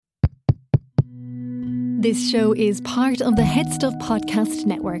This show is part of the Head Stuff Podcast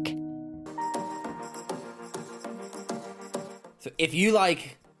Network. So if you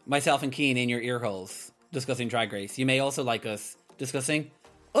like myself and Cian in your ear holes discussing Drag Race, you may also like us discussing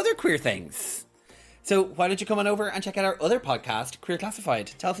other queer things. So why don't you come on over and check out our other podcast, Queer Classified.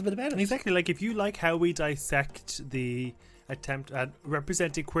 Tell us a bit about it. Exactly, like if you like how we dissect the attempt at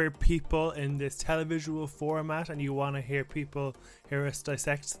representing queer people in this televisual format and you want to hear us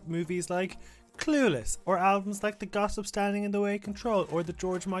dissect movies like Clueless or albums like The Gossip Standing in the Way Control or the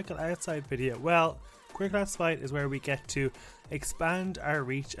George Michael Outside video, well, Queer Classified is where we get to expand our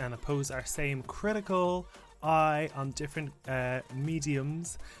reach and oppose our same critical eye on different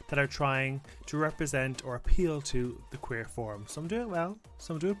mediums that are trying to represent or appeal to the queer form. Some do it well,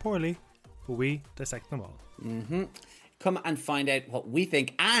 some do it poorly, but we dissect them all. Come and find out what we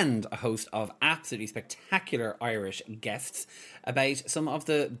think, and a host of absolutely spectacular Irish guests about some of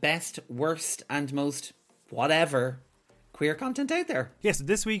the best, worst and most whatever queer content out there. Yes,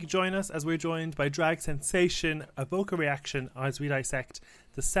 this week join us as we're joined by drag sensation Evoca Reaction as we dissect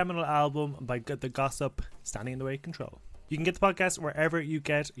the seminal album by The Gossip, Standing in the Way Control. You can get the podcast wherever you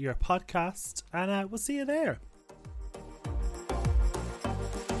get your podcast, and we'll see you there.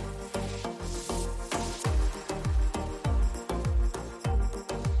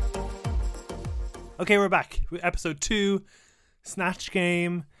 Okay, we're back with episode 2, Snatch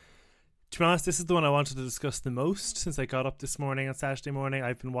Game. To be honest, this is the one I wanted to discuss the most since I got up this morning on Saturday morning.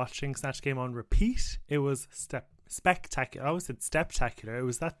 I've been watching Snatch Game on repeat. It was spectacular. I always said steptacular. It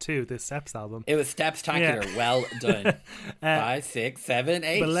was that too, the Steps album. It was steptacular. Yeah. Well done. 5, 6, 7,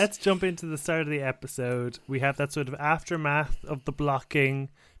 8. But let's jump into the start of the episode. We have that sort of aftermath of the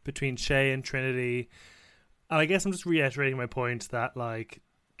blocking between Shay and Trinity. And I guess I'm just reiterating my point that, like,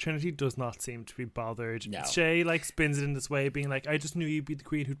 Trinity does not seem to be bothered. No. Shay spins it in this way, being like, I just knew you'd be the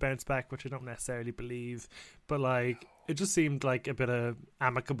queen who'd bounce back, which I don't necessarily believe. But it just seemed like a bit of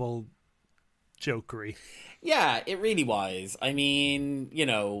amicable jokery. Yeah, it really was. I mean,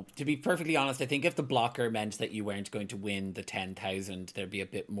 to be perfectly honest, I think if the blocker meant that you weren't going to win the 10,000, there'd be a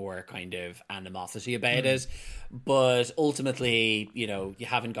bit more kind of animosity about it. But ultimately, you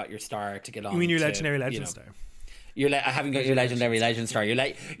haven't got your star to get on. You mean your legendary legend star? I haven't got your legendary legend star.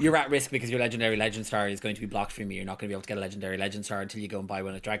 You're at risk because your legendary legend star is going to be blocked from you. You're not going to be able to get a legendary legend star until you go and buy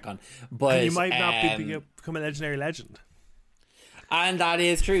one at DragCon. But and you might not become a legendary legend. And that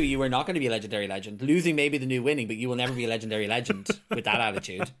is true. You are not going to be a legendary legend. Losing may be the new winning, but you will never be a legendary legend with that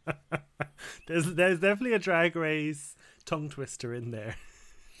attitude. There's definitely a Drag Race tongue twister in there.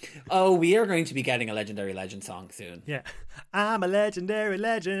 Oh, we are going to be getting a legendary legend song soon. Yeah. I'm a legendary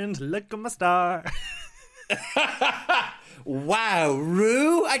legend. Look at my star. Wow,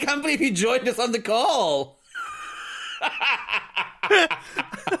 Rue, I can't believe you joined us on the call.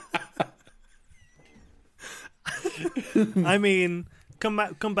 I mean, come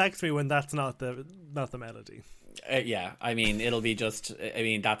back to me when that's not the melody. Yeah, I mean, it'll be just,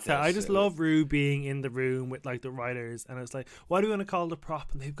 that's it. I just love Rue being in the room with the writers, and it's like, what do we want to call the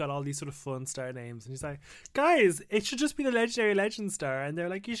prop? And they've got all these sort of fun star names, and he's like, guys, it should just be the legendary legend star. And they're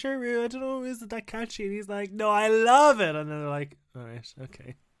like, you sure, Rue? I don't know, is it that catchy? And he's like, no, I love it. And then they're like, all right,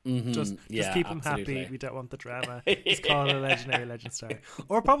 okay. Just keep him happy. We don't want the drama. Just call it a legendary legend star.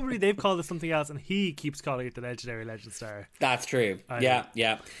 Or probably they've called it something else and he keeps calling it the legendary legend star. That's true.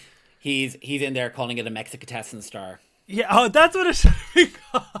 Yeah. He's in there calling it a Mexicatessen star. Yeah, that's what it should be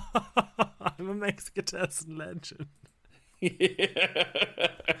called. I'm a Mexicatessen legend.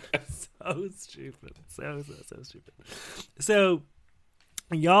 So stupid. So stupid. So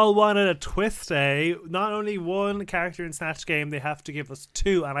y'all wanted a twist, eh? Not only one character in Snatch Game, they have to give us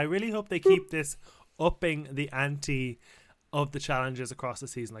 2. And I really hope they keep this upping the ante of the challenges across the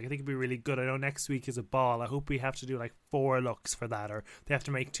season. I think it'd be really good. I know next week is a ball. I hope we have to do 4 looks for that, or they have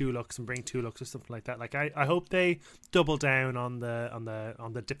to make 2 looks and bring 2 looks or something like that. I hope they double down on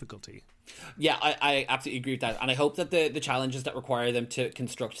the difficulty. Yeah, I absolutely agree with that. And I hope that the challenges that require them to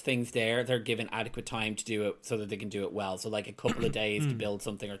construct things they're given adequate time to do it so that they can do it well. So a couple of days to build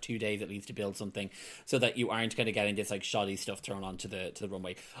something, or 2 days at least to build something, so that you aren't kind of getting this shoddy stuff thrown onto the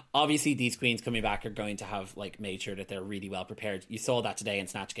runway. Obviously, these queens coming back are going to have made sure that they're really well prepared. You saw that today in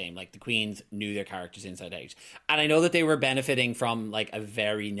Snatch Game. The queens knew their characters inside out. And I know that they were benefiting from a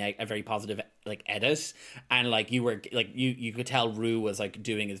very positive edit, and you could tell Rue was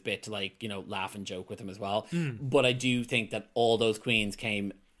doing his bit to laugh and joke with him as well. But I do think that all those queens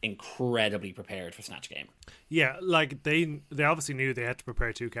came incredibly prepared for Snatch Game. Yeah, they obviously knew they had to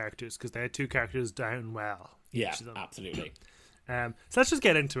prepare 2 characters because they had 2 characters down well. Yeah, absolutely. So let's just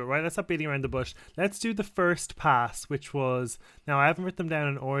get into it, right? Let's not beating around the bush. Let's do the first pass, which was, now I haven't written them down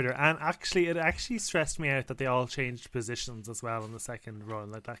in order, and actually it actually stressed me out that they all changed positions as well in the second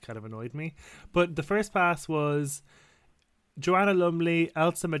run. Like, that kind of annoyed me. But the first pass was Joanna Lumley,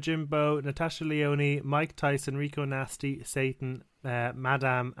 Elsa Majimbo, Natasha Leone, Mike Tyson, Rico Nasty, Satan,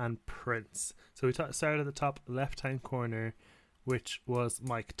 Madame, and Prince. So we started at the top left-hand corner, which was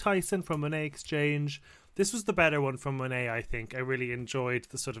Mike Tyson from Monet Exchange. This was the better one from Monet, I think. I really enjoyed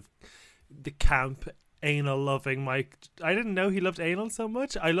the sort of the camp, anal-loving Mike. I didn't know he loved anal so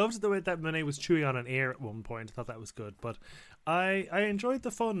much. I loved the way that Monet was chewing on an ear at one point. I thought that was good. But I enjoyed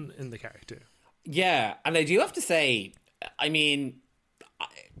the fun in the character. Yeah, and I do have to say, I mean,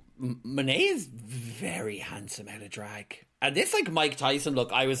 Monet is very handsome out of drag. And this, like, Mike Tyson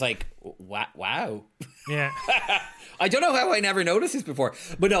look, I was like, wow. Yeah. I don't know how I never noticed this before.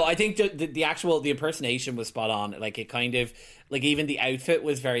 But no, I think the impersonation was spot on. Like, it kind of, like, even the outfit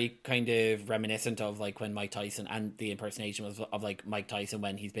was very kind of reminiscent of, like, when Mike Tyson, and the impersonation was of, like, Mike Tyson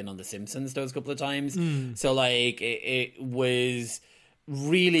when he's been on The Simpsons those couple of times. So, like, it was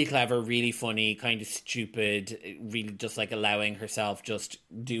really clever, really funny, kind of stupid, really just like allowing herself just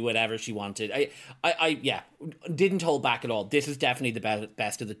do whatever she wanted. I didn't hold back at all. This is definitely the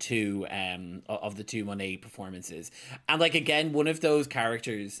best of the two Monet performances. And like, again, one of those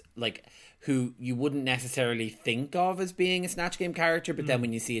characters like who you wouldn't necessarily think of as being a Snatch Game character, but then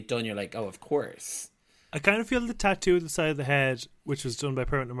when you see it done, you're like, oh, of course. I kind of feel the tattoo at the side of the head, which was done by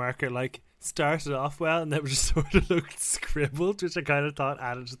permanent marker, like started off well and then just sort of looked scribbled, which I kind of thought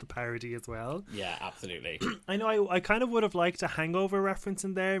added to the parody as well. Yeah, absolutely. I know I kind of would have liked a Hangover reference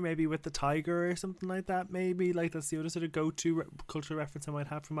in there, maybe with the tiger or something like that. Maybe like that's the other sort of go-to cultural reference I might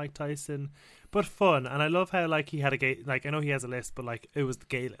have for Mike Tyson. But fun, and I love how like he had a gay, like I know he has a lisp, but like it was the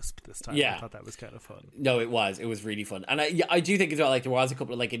gay lisp this time. Yeah, I thought that was kind of fun. No, it was really fun, and I do think as well. Like there was a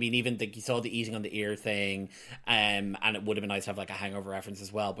couple of like, I mean, even like you saw the eating on the ear thing, and it would have been nice to have like a Hangover reference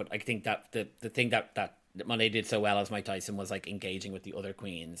as well. But I think that the thing that Monet did so well as Mike Tyson was like engaging with the other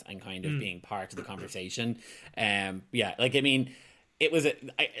queens and kind of being part of the conversation. Yeah, like I mean, it was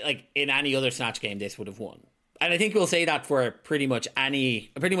like in any other Snatch Game, this would have won. And I think we'll say that for pretty much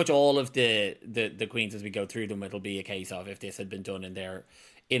all of the queens as we go through them. It'll be a case of if this had been done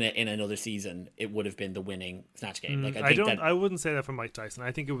in another season, it would have been the winning Snatch Game. Like I wouldn't say that for Mike Tyson.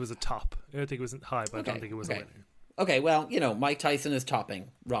 I think it was a top. I think it was high, but I don't think it was a winner. Okay, well, you know, Mike Tyson is topping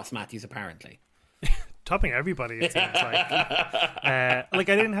Ross Matthews apparently. Topping everybody, it seems like. Like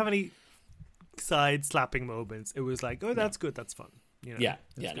I didn't have any side slapping moments. It was like, oh, that's good, that's fun. You know,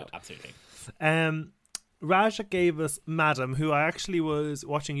 yeah, no, absolutely. Raja gave us Madam, who I actually was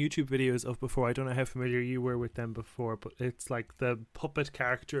watching YouTube videos of before. I don't know how familiar you were with them before, but it's like the puppet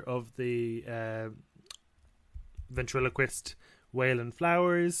character of the ventriloquist Waylon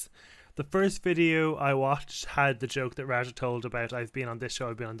Flowers. The first video I watched had the joke that Raja told about I've been on this show,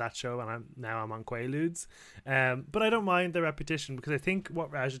 I've been on that show, and I'm on Quaaludes. But I don't mind the repetition because I think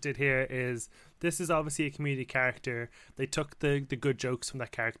what Raja did here is this is obviously a comedic character. They took the good jokes from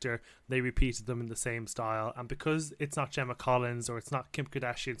that character, they repeated them in the same style, and because it's not Gemma Collins or it's not Kim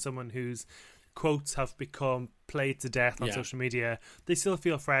Kardashian, someone whose quotes have become played to death on social media, they still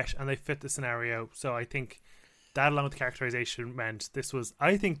feel fresh and they fit the scenario. So I think that, along with the characterization, meant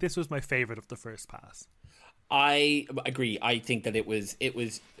I think this was my favorite of the first pass. I agree. I think that it was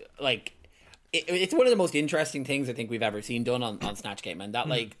like it's one of the most interesting things I think we've ever seen done on Snatch Game, and that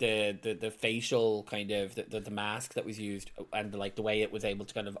like the facial kind of the mask that was used and like the way it was able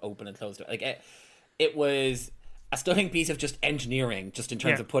to kind of open and close, like it was a stunning piece of just engineering, just in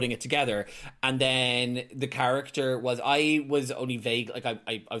terms of putting it together. And then the character I was only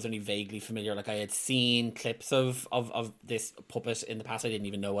vaguely familiar. Like I had seen clips of this puppet in the past. I didn't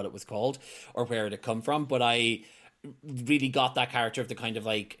even know what it was called or where it had come from, but I really got that character of the kind of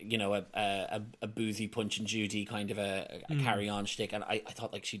like, you know, a boozy Punch and Judy kind of a carry-on shtick. And I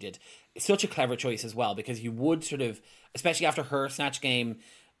thought like she did such a clever choice as well, because you would sort of, especially after her Snatch Game,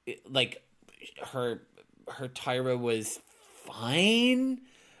 like her Tyra was fine,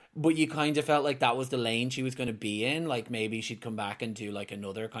 but you kind of felt like that was the lane she was going to be in. Like maybe she'd come back and do like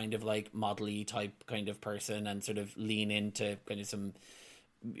another kind of like model-y type kind of person and sort of lean into kind of some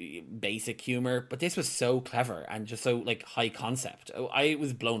basic humor. But this was so clever and just so like high concept. I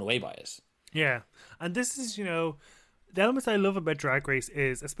was blown away by it. Yeah. And this is, you know, the elements I love about Drag Race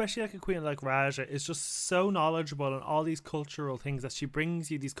is, especially like a queen like Raja, is just so knowledgeable on all these cultural things that she brings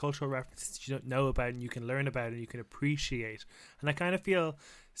you these cultural references you don't know about and you can learn about and you can appreciate. And I kind of feel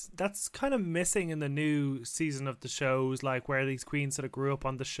that's kind of missing in the new season of the shows, like where these queens sort of grew up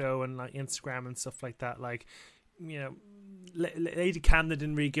on the show and like Instagram and stuff like that. Like, you know, Lady Camden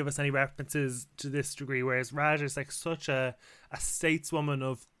didn't really give us any references to this degree, whereas Raj is like such a stateswoman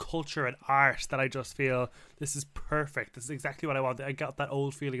of culture and art that I just feel this is perfect. This is exactly what I wanted. I got that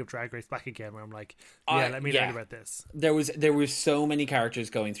old feeling of Drag Race back again, where I'm like, let me learn about this. There were so many characters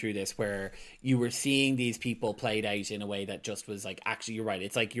going through this where you were seeing these people played out in a way that just was like, actually, you're right.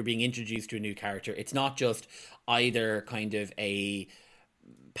 It's like you're being introduced to a new character. It's not just either kind of a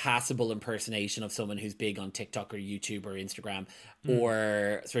passable impersonation of someone who's big on TikTok or YouTube or Instagram,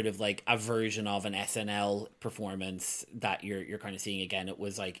 or sort of like a version of an SNL performance that you're kind of seeing again. It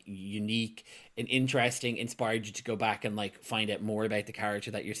was like unique and interesting, inspired you to go back and like find out more about the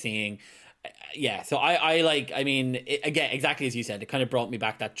character that you're seeing. So I mean, again, exactly as you said, it kind of brought me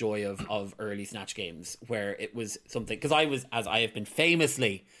back that joy of early Snatch games, where it was something, because I have been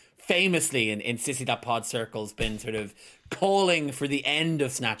famously in Sissy That Pod circles been sort of calling for the end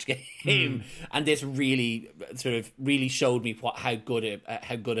of Snatch Game, and this really showed me how good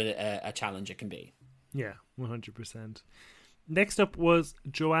a challenge it can be. Yeah, 100%. Next up was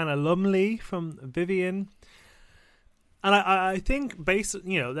Joanna Lumley from Vivienne, and I think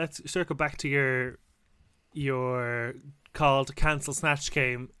let's circle back to your call to cancel Snatch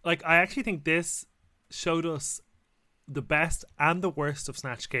Game. Like, I actually think this showed us the best and the worst of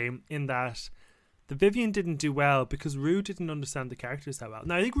Snatch Game, in that the Vivienne didn't do well because Rue didn't understand the characters that well.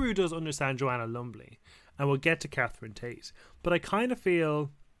 Now, I think Rue does understand Joanna Lumley, and we'll get to Catherine Tate, but I kind of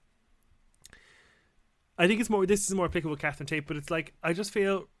feel, I think this is more applicable to Catherine Tate, but it's like, I just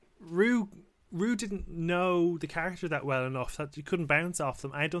feel Rue didn't know the character that well enough that you couldn't bounce off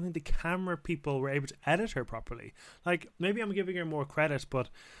them. I don't think the camera people were able to edit her properly. Like, maybe I'm giving her more credit, but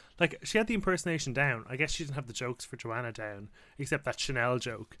like, she had the impersonation down. I guess she didn't have the jokes for Joanna down, except that Chanel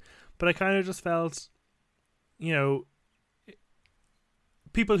joke. But I kind of just felt,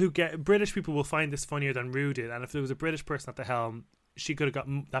 British people will find this funnier than Rue did, and if there was a British person at the helm,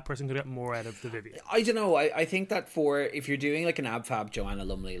 that person could have got more out of the Vivienne. I don't know. I think that if you're doing like an ab-fab Joanna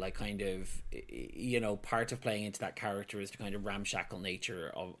Lumley, like kind of, part of playing into that character is the kind of ramshackle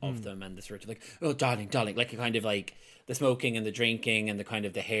nature of them, and the sort of like, oh, darling, like a kind of like the smoking and the drinking and the kind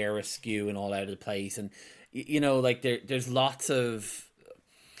of the hair askew and all out of the place. And, like there's lots of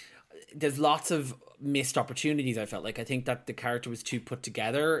missed opportunities. I felt like, I think that the character was too put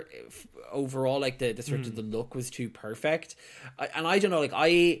together overall, like the sort of the look was too perfect. I don't know,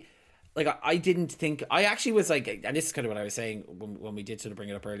 I didn't think, I actually was like, and this is kind of what I was saying when we did sort of bring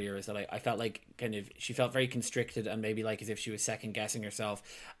it up earlier, is that I felt like kind of she felt very constricted and maybe like as if she was second guessing herself,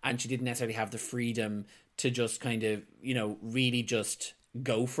 and she didn't necessarily have the freedom to just kind of, really just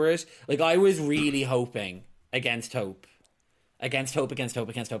go for it. Like, I was really hoping against hope again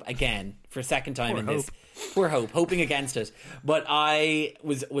for a second time in this. Poor Hope, hoping against it. But I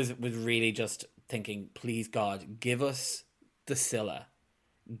was really just thinking, please God, give us the Scylla.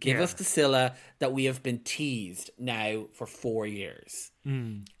 Give us the Scylla that we have been teased now for 4 years.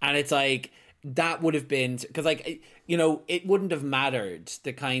 And it's like, that would have been, because like, it wouldn't have mattered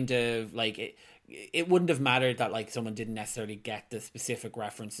the kind of like, it wouldn't have mattered that like someone didn't necessarily get the specific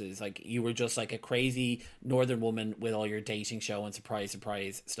references. Like, you were just like a crazy northern woman with all your dating show and surprise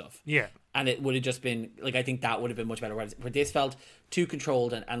stuff. Yeah. And it would have just been like, I think that would have been much better. But this felt too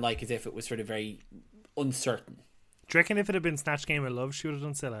controlled and like as if it was sort of very uncertain. Do you reckon if it had been Snatch Game of Love, she would have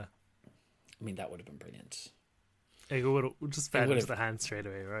done Scylla? I mean, that would have been brilliant. It would have just fell into the hand straight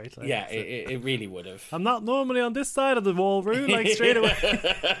away, right? Like, yeah, it really would have. I'm not normally on this side of the wall, Rue, like straight away.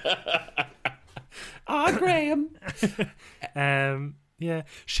 Graham. Yeah,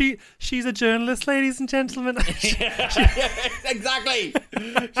 she's a journalist, ladies and gentlemen. Exactly.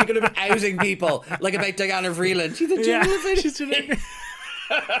 She could have been outing people like about Diana Vreeland. She's a journalist. Yeah, she's journalist.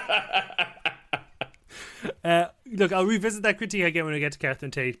 Look, I'll revisit that critique again when we get to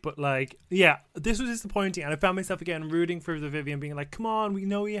Catherine Tate, but like, yeah, this was disappointing, and I found myself again rooting for the Vivienne, being like, come on, we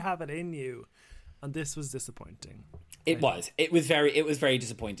know you have it in you, and this was disappointing. It was very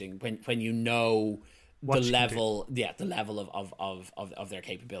disappointing when you know the level of their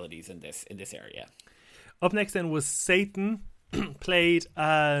capabilities in this area. Up next then was Satan, played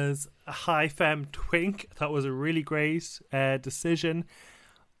as a high femme twink. I thought it was a really great decision.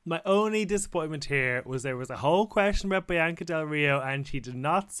 My only disappointment here was there was a whole question about Bianca Del Rio, and she did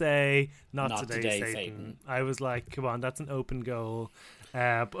not say not today, Satan. I was like, come on, that's an open goal.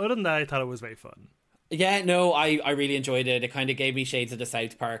 But other than that, I thought it was very fun. Yeah, no, I really enjoyed it. It kind of gave me shades of the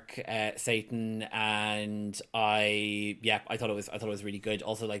South Park Satan, and I thought it was really good.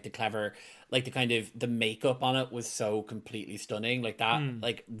 Also, like the clever, like the kind of the makeup on it was so completely stunning. Like that,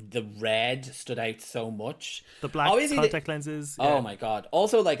 like the red stood out so much. The black Obviously, contact lenses. Oh yeah. my god!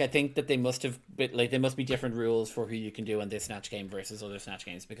 Also, like I think that they must have there must be different rules for who you can do on this Snatch game versus other Snatch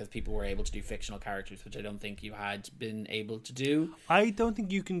games, because people were able to do fictional characters, which I don't think you had been able to do. I don't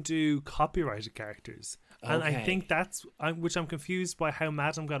think you can do copyrighted characters. And I think that's which I'm confused by how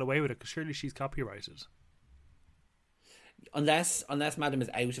Madam got away with it, because surely she's copyrighted. Unless Madam is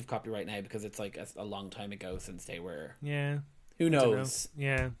out of copyright now, because it's like a long time ago since they were. Yeah. Who knows?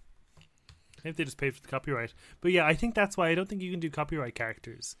 Yeah. Maybe they just paid for the copyright. But yeah, I think that's why I don't think you can do copyright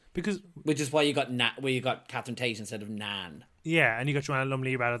characters. Which is why you got Catherine Tate instead of Nan. Yeah, and you got Joanna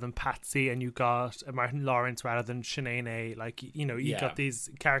Lumley rather than Patsy, and you got Martin Lawrence rather than Shanae. Like, you know, you got these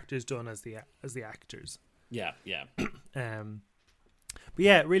characters done as the actors. Yeah. But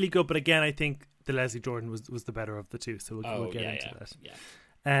yeah, really good. But again, I think the Leslie Jordan was the better of the two, so we'll get into that.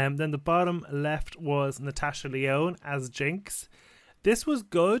 Yeah. Then the bottom left was Natasha Lyonne as Jinx. This was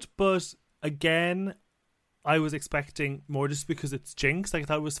good, but again, I was expecting more just because it's Jinx. Like, I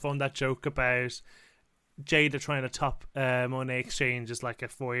thought it was fun, that joke about Jada trying to top Monet Exchange is like a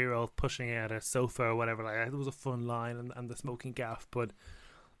 4-year-old pushing it at a sofa or whatever. Like, it was a fun line, and the smoking gaff, but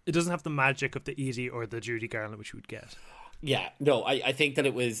it doesn't have the magic of the Edie or the Judy Garland which you would get. Yeah, no, I think that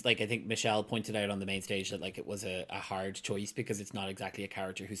it was like, I think Michelle pointed out on the main stage that like it was a hard choice because it's not exactly a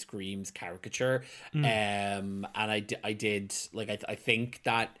character who screams caricature. And I did like, I think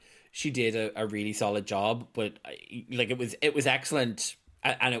that she did a really solid job, but like it was excellent,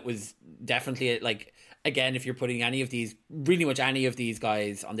 and it was definitely like, again, if you're putting really much any of these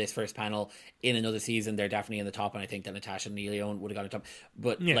guys on this first panel in another season, they're definitely in the top, and I think that Natasha Lyonne would have got a top.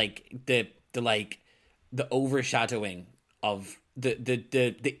 But like the overshadowing of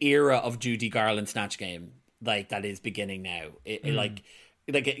the era of Judy Garland Snatch Game, like, that is beginning now. It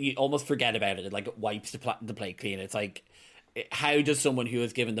you almost forget about it. It like, it wipes the plate clean. It's like, how does someone who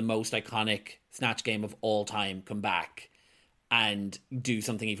has given the most iconic Snatch Game of all time come back and do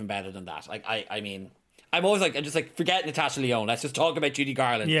something even better than that? Like, I mean, I'm always like, forget Natasha Lyonne. Let's just talk about Judy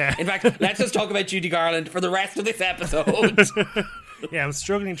Garland. Yeah. In fact, let's just talk about Judy Garland for the rest of this episode. Yeah, I'm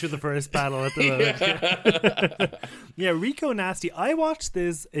struggling through the first battle at the moment. Yeah, Rico Nasty. I watched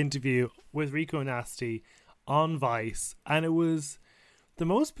this interview with Rico Nasty on Vice, and it was the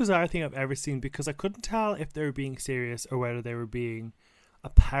most bizarre thing I've ever seen, because I couldn't tell if they were being serious or whether they were being a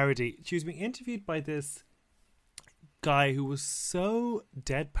parody. She was being interviewed by this guy who was so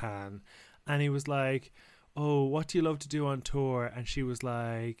deadpan, and he was like, "Oh, what do you love to do on tour?" And she was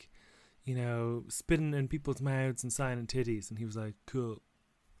like, you know, spitting in people's mouths and signing titties, and he was like, "Cool."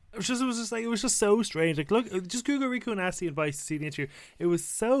 It was just so strange. Like, look, just Google Rico Nasty and Vice to see the interview. It was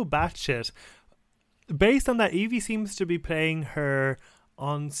so batshit. Based on that, Evie seems to be playing her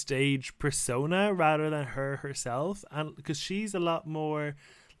on stage persona rather than her herself, and because she's a lot more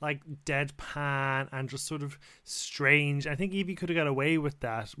like deadpan and just sort of strange. I think Evie could have got away with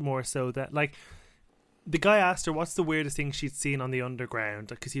that more so. That, like, the guy asked her what's the weirdest thing she'd seen on the underground,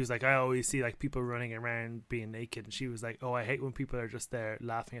 because he was like, I always see like people running around being naked, and she was like, oh, I hate when people are just there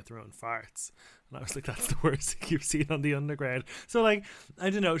laughing at their own farts. And I was like, that's the worst thing you've seen on the underground. So, like, I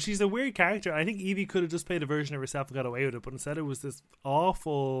don't know, she's a weird character. I think Evie could have just played a version of herself and got away with it, but instead it was this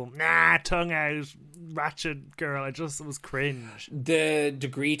awful tongue out ratchet girl. It was cringe. The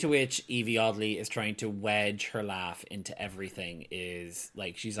degree to which Evie Oddly is trying to wedge her laugh into everything is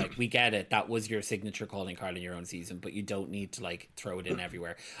like, she's like, we get it, that was your signature calling card in your own season, but you don't need to like throw it in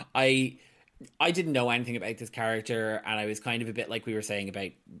everywhere. I didn't know anything about this character, and I was kind of a bit like we were saying about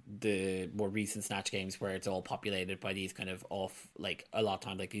the more recent Snatch games, where it's all populated by these kind of off, like, a lot of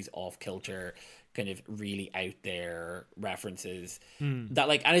time, like these off kilter kind of really out there references that,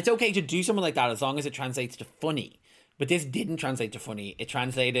 like, and it's okay to do something like that as long as it translates to funny, but this didn't translate to funny. It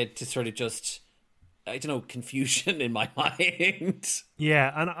translated to sort of just, I don't know, confusion in my mind.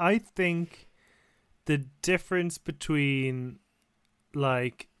 Yeah, and I think the difference between,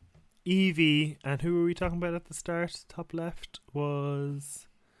 like, Evie and who were we talking about at the start? Top left was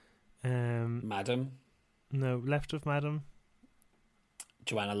Madam. No, left of Madam.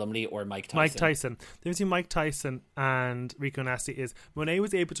 Joanna Lumley or Mike Tyson. Mike Tyson. There's Mike Tyson and Rico Nasty is Monet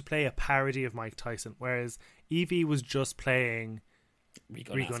was able to play a parody of Mike Tyson, whereas Evie was just playing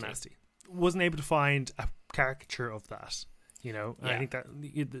Rico Nasty. Wasn't able to find a caricature of that. You know, yeah. I think that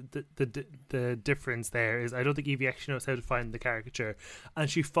the difference there is I don't think Evie actually knows how to find the caricature, and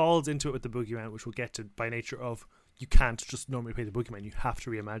she falls into it with the boogeyman, which we'll get to by nature of you can't just normally play the boogeyman. You have to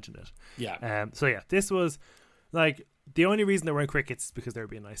reimagine it. Yeah. So yeah, this was like the only reason there weren't crickets is because they were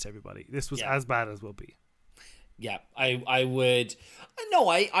being nice to everybody. This was as bad as will be. Yeah, I would. No,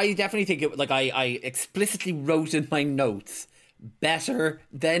 I definitely think it. Like I explicitly wrote in my notes, better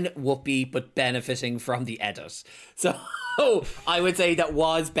than Whoopi, but benefiting from the edit. So I would say that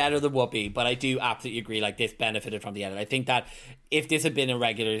was better than Whoopi, but I do absolutely agree. Like, this benefited from the edit. I think that if this had been a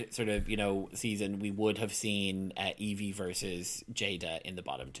regular sort of season, we would have seen Evie versus Jada in the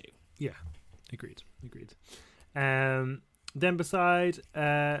bottom two. Yeah, agreed. Then beside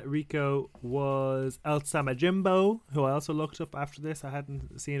Rico was Elsa Majimbo, who I also looked up after this. I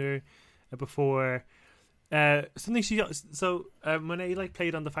hadn't seen her before. Something she Monet like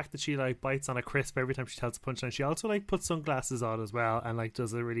played on the fact that she like bites on a crisp every time she tells a punchline. She also like puts sunglasses on as well and like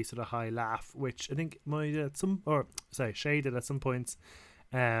does a really sort of high laugh, which I think Monet did Shay did at some points.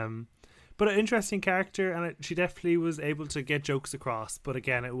 But an interesting character, and she definitely was able to get jokes across. But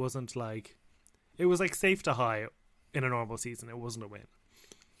again, it was like safe to high. In a normal season, it wasn't a win.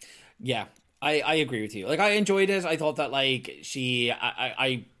 Yeah, I agree with you. Like, I enjoyed it. I thought that like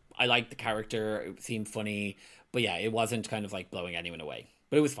I liked the character. It seemed funny, but yeah, it wasn't kind of like blowing anyone away.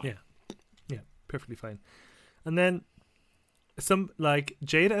 But it was fine. Yeah, perfectly fine. And then some like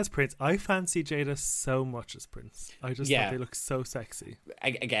Jada as Prince. I fancy Jada so much as Prince. I just thought they look so sexy.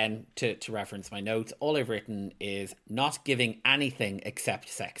 Again, to reference my notes, all I've written is not giving anything except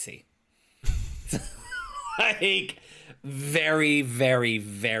sexy. Like, very, very,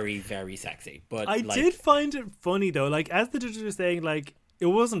 very, very sexy. But I did find it funny though. Like, as the judges were saying, like, it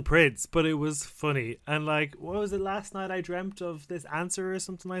wasn't Prince, but it was funny. And like, what was it? Last night I dreamt of this answer or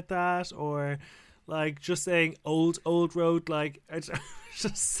something like that, or like just saying old road. Like, it's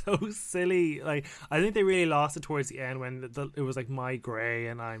just so silly. Like, I think they really lost it towards the end when it was like my grey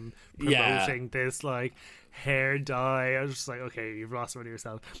and I'm promoting this like hair dye. I was just like, okay, you've lost one of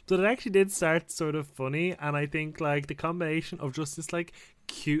yourself. But it actually did start sort of funny, and I think like the combination of just this like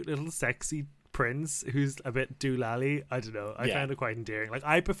cute little sexy Prince who's a bit doolally, I don't know, I found it quite endearing. Like,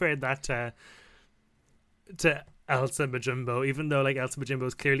 I preferred that to Elsa Majimbo, even though like Elsa Majimbo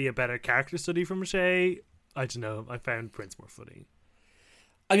is clearly a better character study from Shay. I don't know, I found Prince more funny.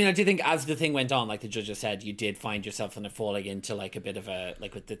 I mean, I do think as the thing went on, like the judges said, you did find yourself kind of falling into like a bit of a,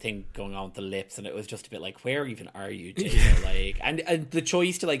 like with the thing going on with the lips, and it was just a bit like, where even are you, Jada? Like, and the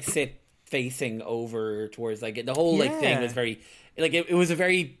choice to like sit facing over towards like the whole like thing was very, like it was a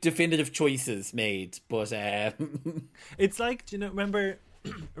very definitive choices made, but it's like, do you know, remember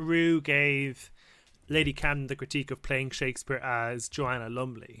Rue gave Lady Camden the critique of playing Shakespeare as Joanna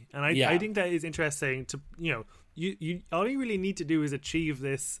Lumley, and I think that is interesting to, you know, you all you really need to do is achieve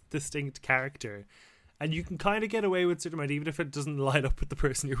this distinct character, and you can kind of get away with certain amount, even if it doesn't line up with the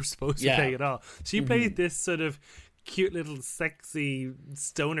person you were supposed to play at all. She played this sort of cute little sexy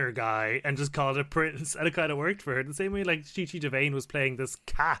stoner guy and just called it Prince, and it kind of worked for her. The same way like Chi-Chi DeVayne was playing this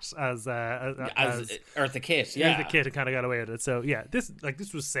cat as Eartha Kitt, Eartha Kitt, and kind of got away with it. So yeah, this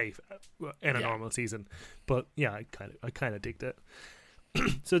was safe in a normal season, but yeah, I kind of digged it.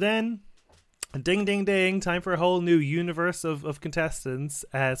 So then, ding ding ding, time for a whole new universe of contestants.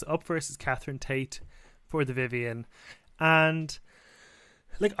 So up first is Catherine Tate for the Vivienne, and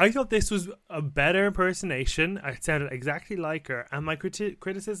like, I thought this was a better impersonation. It sounded exactly like her. And my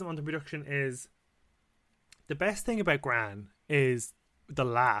criticism on the production is, the best thing about Gran is the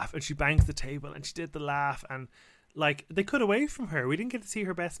laugh. And she bangs the table and she did the laugh. And like, they cut away from her. We didn't get to see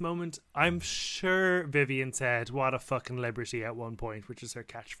her best moment. I'm sure Vivienne said, "What a fucking liberty" at one point, which is her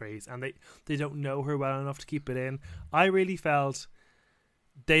catchphrase. And they don't know her well enough to keep it in. I really felt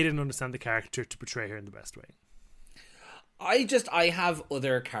they didn't understand the character to portray her in the best way. I have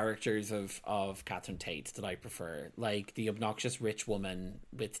other characters of Catherine Tate that I prefer, like the obnoxious rich woman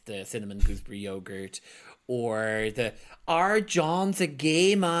with the cinnamon gooseberry yogurt, or the "Our John's a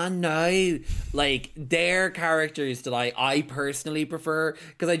gay man now." Like, they're characters that I personally prefer,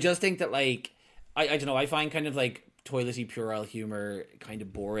 because I just think that like I don't know, I find kind of like toilety puerile humor kind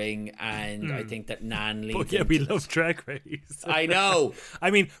of boring, and I think that Nan leads. But yeah, we love Drag Race. I know. I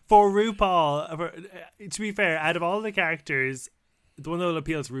mean, for RuPaul, to be fair, out of all the characters, the one that will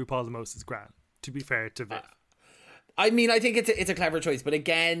appeal to RuPaul the most is Gran. To be fair to Viv. I mean, I think it's a clever choice, but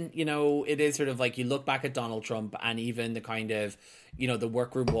again, you know, it is sort of like, you look back at Donald Trump and even the kind of, you know, the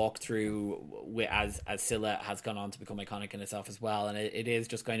workroom walkthrough as Scylla has gone on to become iconic in itself as well, and it is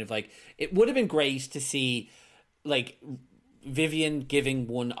just kind of like, it would have been great to see like Vivienne giving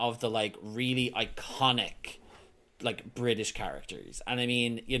one of the like really iconic like British characters. And I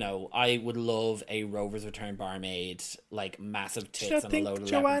mean, you know, I would love a Rover's Return barmaid, like massive tits and a load of leopard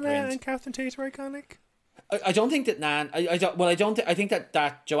print. Joanna and Catherine Tate are iconic? I don't think that Nan. I don't. Well, I don't. I think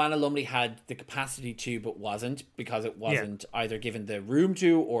that Joanna Lumley had the capacity to, but wasn't, because it wasn't either given the room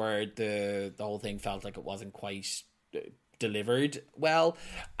to, or the whole thing felt like it wasn't quite delivered well.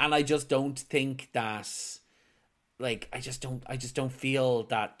 And I just don't think that. Like, I just don't feel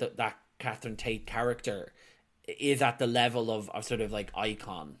that Catherine Tate character is at the level of sort of like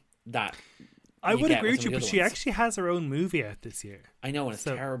icon that. I would agree with you, but she actually has her own movie out this year. I know, and it's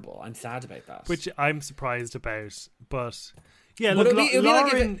terrible. I'm sad about that. Which I'm surprised about. But yeah, Would look, it be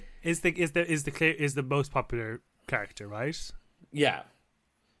Lauren is the most popular character, right? Yeah,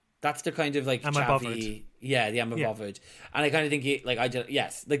 that's the kind of like Am I bothered? Yeah, the Am I bothered? And I kind of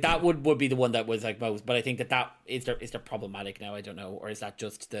think that would be the one that was like most. But I think that is there problematic now. I don't know, or is that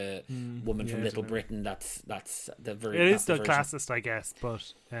just the woman from Little Britain? That's the very. It is the classist, I guess,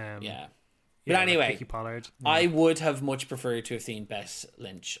 but yeah. Yeah, but anyway, Kiki Pollard. I would have much preferred to have seen Bess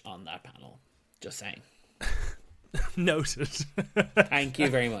Lynch on that panel. Just saying. Noted. Thank you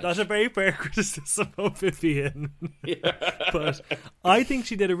very much. That's a very fair criticism of Vivian. But I think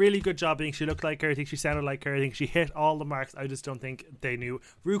she did a really good job. I think she looked like her. I think she sounded like her. I think she hit all the marks. I just don't think they knew.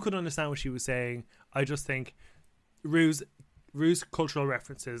 Rue couldn't understand what she was saying. I just think Rue's cultural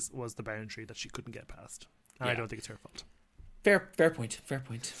references was the boundary that she couldn't get past. And I don't think it's her fault. Fair point.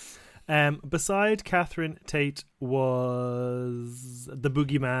 Beside Catherine Tate was the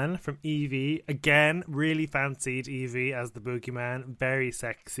Boogeyman from Evie. Again, really fancied Evie as the Boogeyman. Very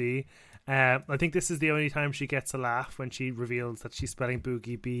sexy. I think this is the only time she gets a laugh, when she reveals that she's spelling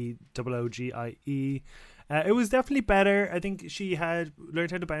Boogie Boogie. It was definitely better. I think she had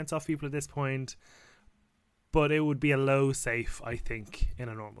learned how to bounce off people at this point, but it would be a low safe, I think, in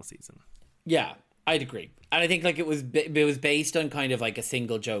a normal season. Yeah, I'd agree. And I think like it was based on kind of like a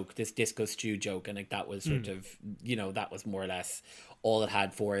single joke, this disco stew joke, and like that was sort of, that was more or less all it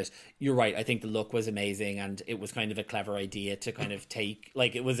had for it. You're right. I think the look was amazing, and it was kind of a clever idea to kind of take,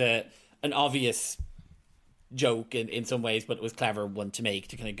 like, it was an obvious joke in some ways, but it was a clever one to make,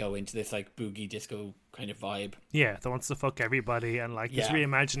 to kind of go into this like boogie disco kind of vibe. Yeah, that wants to fuck everybody, and like this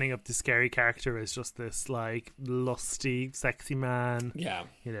reimagining of the scary character as just this like lusty, sexy man. Yeah,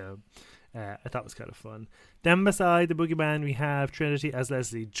 I thought it was kind of fun. Then beside the Boogeyman, we have Trinity as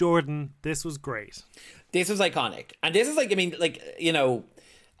Leslie Jordan. This was great. This was iconic. And this is like, I mean, like,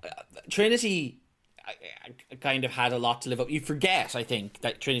 Trinity kind of had a lot to live up. You forget, I think,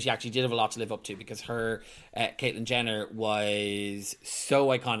 that Trinity actually did have a lot to live up to, because her, Caitlyn Jenner, was so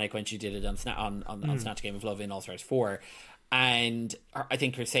iconic when she did it on Snatch Game of Love in All Stars 4. And I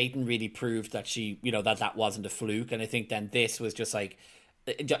think her Satan really proved that she, that wasn't a fluke. And I think then this was just like,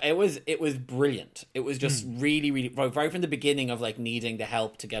 it was brilliant. It was just really, really, right from the beginning of like needing the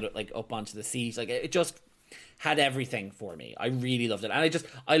help to get it like up onto the seat. Like it just had everything for me. I really loved it, and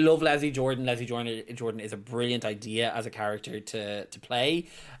I love Leslie Jordan. Leslie Jordan is a brilliant idea as a character to play,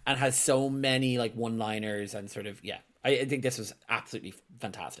 and has so many like one-liners and sort of I think this was absolutely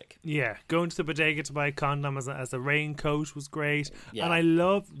fantastic. Yeah, going to the bodega to buy a condom as a raincoat was great, and I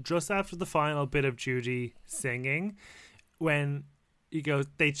love just after the final bit of Judy singing when. You go,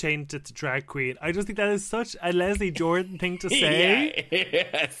 they changed it to drag queen. I just think that is such a Leslie Jordan thing to say.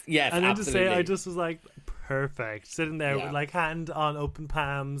 Yes, and then absolutely. to say, I just was like, perfect. Sitting there with like hand on open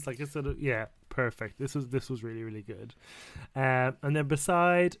palms, like it's sort of perfect. This was really, really good. And then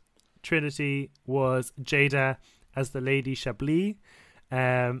beside Trinity was Jada as the Lady Chablis,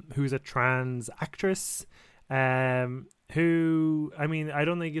 who's a trans actress. Who, I mean, I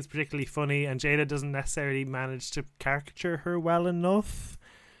don't think is particularly funny, and Jada doesn't necessarily manage to caricature her well enough.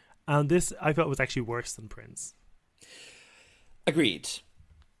 And this, I felt, was actually worse than Prince. Agreed.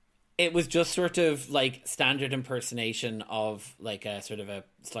 It was just sort of like standard impersonation of like a sort of a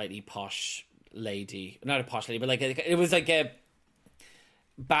slightly posh lady. Not a posh lady, but like it was like a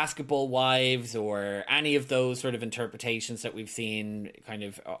Basketball Wives or any of those sort of interpretations that we've seen kind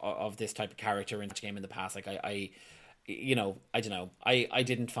of this type of character in the game in the past. Like I don't know. I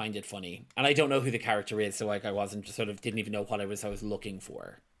didn't find it funny, and I don't know who the character is, so like I wasn't didn't even know what I was looking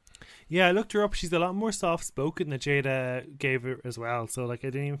for. Yeah, I looked her up. She's a lot more soft spoken than Jada gave her as well. So like I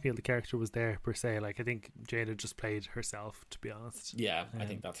didn't even feel the character was there per se. Like I think Jada just played herself, to be honest. Yeah, I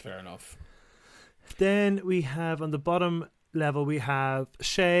think that's fair enough. Then we have on the bottom level we have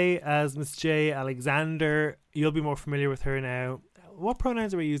Shay as Miss J Alexander. You'll be more familiar with her now. What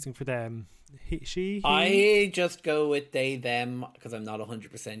pronouns are we using for them? He, she, he? I just go with they, them, because I'm not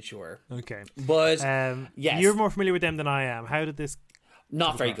 100% sure. Okay. But, yes. You're more familiar with them than I am. How did this...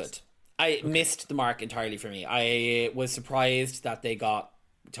 Not very good. I missed the mark entirely for me. I was surprised that they got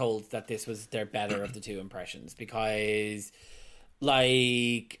told that this was their better of the two impressions, because,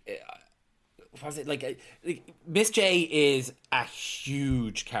 like... what was it like Miss J is a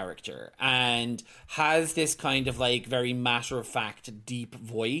huge character and has this kind of like very matter-of-fact deep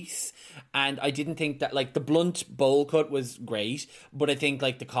voice, and I didn't think that like the blunt bowl cut was great, but I think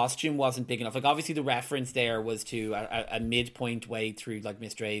like the costume wasn't big enough. Like obviously the reference there was to a midpoint way through like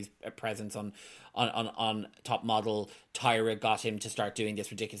Miss J's presence on Top Model. Tyra got him to start doing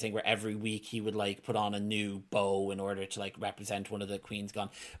this ridiculous thing where every week he would like put on a new bow in order to like represent one of the queens gone.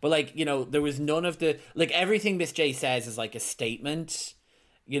 But like, you know, there was none of the like everything Miss J says is like a statement,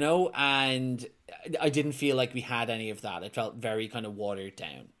 you know, and I didn't feel like we had any of that. It felt very kind of watered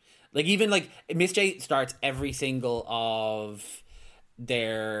down. Like even like Miss J starts every single of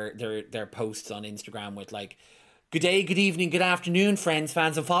their posts on Instagram with like, good day, good evening, good afternoon, friends,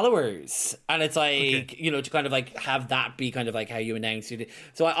 fans, and followers. And it's like, okay, you know, to kind of like have that be kind of like how you announce it.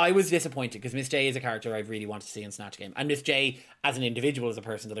 So I was disappointed because Miss J is a character I've really wanted to see in Snatch Game. And Miss J, as an individual, is a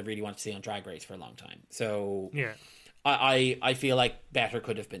person that I've really wanted to see on Drag Race for a long time. So yeah, I feel like better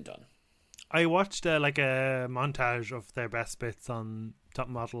could have been done. I watched like a montage of their best bits on Top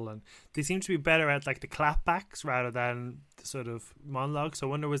Model, and they seem to be better at like the clapbacks rather than the sort of monologue. So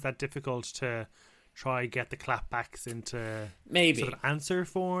I wonder, was that difficult to try get the clapbacks into maybe sort of answer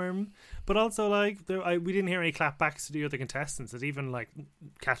form? But also like we didn't hear any clapbacks to the other contestants. That even like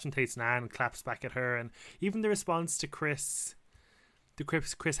Catherine Tate-Nan claps back at her, and even the response to Chris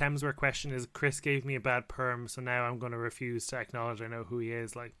Hemsworth question is, Chris gave me a bad perm, so now I'm going to refuse to acknowledge I know who he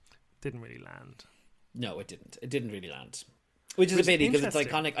is. Like, didn't really land. No, it didn't really land, which is a pity because it's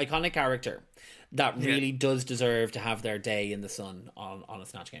iconic character that really does deserve to have their day in the sun on a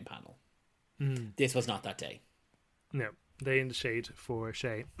Snatch Game panel. This was not that day. No, day in the shade for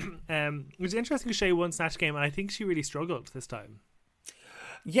Shay. It was interesting. Shay won Snatch Game, and I think she really struggled this time.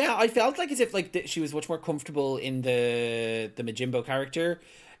 Yeah, I felt like as if like she was much more comfortable in the Majimbo character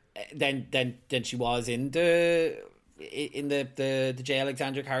than she was in the J.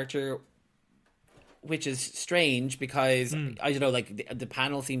 Alexander character, which is strange because I don't know, like the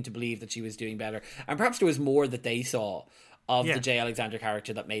panel seemed to believe that she was doing better, and perhaps there was more that they saw of the J. Alexander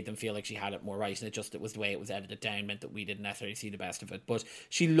character that made them feel like she had it more right, and it was the way it was edited down meant that we didn't necessarily see the best of it. But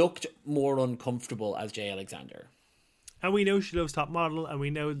she looked more uncomfortable as J. Alexander. And we know she loves Top Model, and we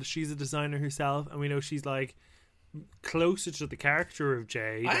know that she's a designer herself, and we know she's like closer to the character of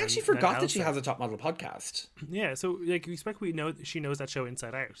J. I actually forgot that she has a Top Model podcast. Yeah, so like we expect we know that she knows that show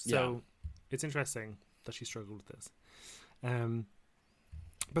inside out. So it's interesting that she struggled with this.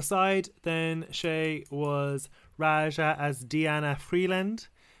 Beside then Shay was Raja as Deanna Freeland,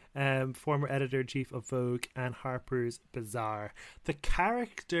 former editor-in-chief of Vogue and Harper's Bazaar. The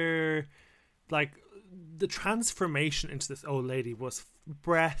character, like the transformation into this old lady was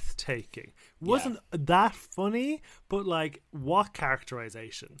breathtaking. Wasn't that funny, but like what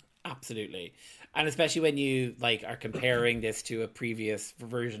characterization. Absolutely. And especially when you like are comparing this to a previous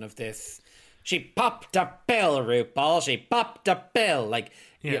version of this. She popped a pill, RuPaul. She popped a pill. Like,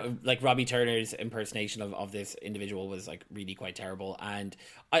 you know, like Robbie Turner's impersonation of this individual was like really quite terrible. And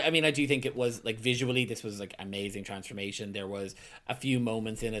I mean, I do think it was like visually, this was like amazing transformation. There was a few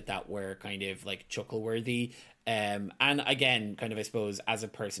moments in it that were kind of like chuckle worthy. And again, kind of, I suppose, as a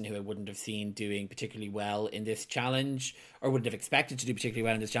person who I wouldn't have seen doing particularly well in this challenge, or wouldn't have expected to do particularly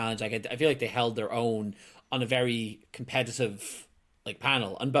well in this challenge, like I feel like they held their own on a very competitive like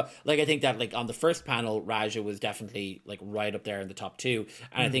panel. And but like I think that like on the first panel Raja was definitely like right up there in the top two,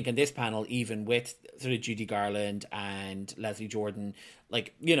 and I think in this panel, even with sort of Judy Garland and Leslie Jordan,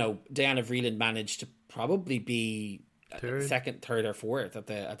 like, you know, Diana Vreeland managed to probably be second, third or fourth at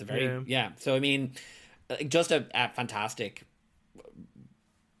the very so I mean, like, just a fantastic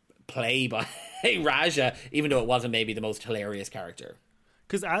play by Raja, even though it wasn't maybe the most hilarious character,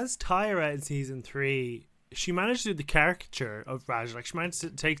 because as Tyra in season 3, she managed to do the caricature of Raja. Like, she managed to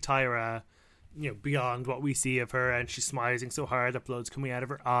take Tyra, you know, beyond what we see of her, and she's smiling so hard that blood's coming out of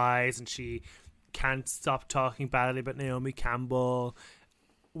her eyes, and she can't stop talking badly about Naomi Campbell,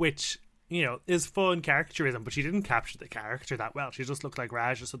 which, you know, is fun caricaturism, but she didn't capture the character that well. She just looked like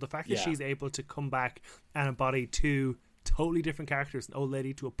Raja. So the fact that she's able to come back and embody two totally different characters, an old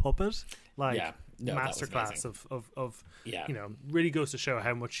lady to a puppet, like masterclass of you know, really goes to show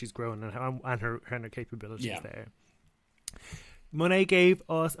how much she's grown and her capabilities there. Monet gave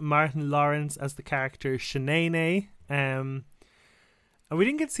us Martin Lawrence as the character Shanae, and we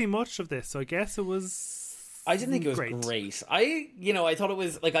didn't get to see much of this, so I guess it was. I didn't think it was great. I thought it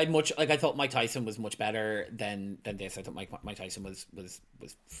was like I thought Mike Tyson was much better than this. I thought Mike Tyson was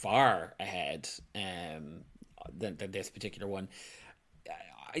far ahead than this particular one.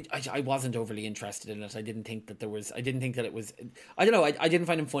 I wasn't overly interested in it. I didn't think that it was. I don't know. I didn't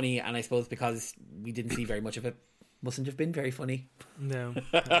find him funny, and I suppose because we didn't see very much of it, mustn't have been very funny. No,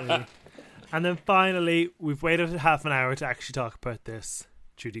 not really. And then finally, we've waited half an hour to actually talk about this.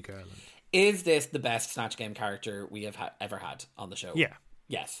 Judy Garland. Is this the best Snatch Game character we have ever had on the show? Yeah.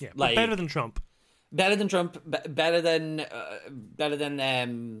 Yes. Yeah. Like, better than Trump. Better than Trump. Better than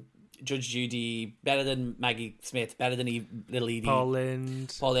Judge Judy. Better than Maggie Smith. Better than Little Edie. Paul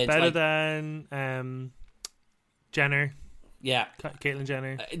Lynde. like, Better than Jenner. Yeah. Caitlyn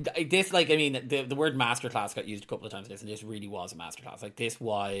Jenner. This, like, I mean, the word masterclass got used a couple of times in this, and this really was a masterclass. Like, this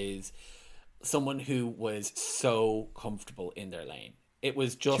was someone who was so comfortable in their lane. It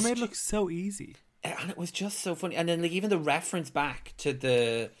was just... She made it look so easy. And it was just so funny. And then, like, even the reference back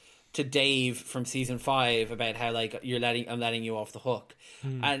to Dave from season 5 about how, like, I'm letting you off the hook.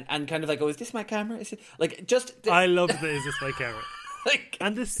 And kind of like, oh, is this my camera? Is it... Like, just... I love the Is This My Camera? Like,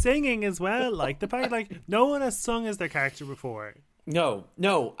 and the singing as well. Like, the fact, like, no one has sung as their character before. No.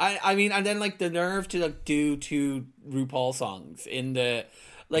 I mean, and then, like, the nerve to, like, do 2 RuPaul songs in the...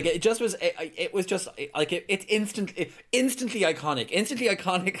 Like, it just was... It was just... Like, it's instantly iconic. Instantly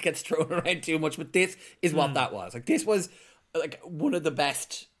iconic gets thrown around too much, but this is what that was. Like, this was, like, one of the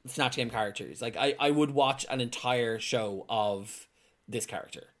best Snatch Game characters. Like, I would watch an entire show of this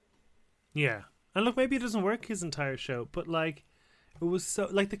character. Yeah. And look, maybe it doesn't work his entire show, but, like... It was so,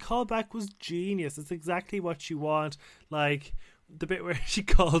 like, the callback was genius. It's exactly what you want. Like, the bit where she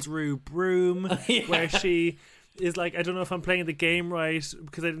calls Rue Broom, Yeah. where she is like, I don't know if I'm playing the game right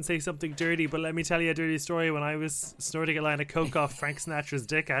because I didn't say something dirty, but let me tell you a dirty story. When I was snorting a line of coke off Frank Sinatra's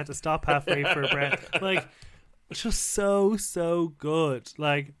dick, I had to stop halfway for a breath. Like, it's just so good.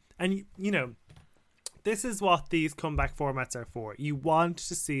 Like, and you know, this is what these comeback formats are for. You want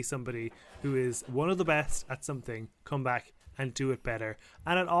to see somebody who is one of the best at something come back and do it better,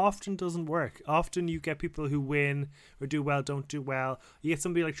 and it often doesn't work. Often you get people who win or do well, don't do well. You get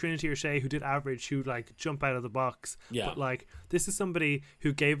somebody like Trinity O'Shea who did average, who like jump out of the box. Yeah. But like, this is somebody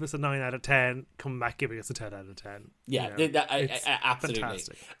who gave us a 9 out of 10, come back giving us a 10 out of 10. Yeah, you know? absolutely.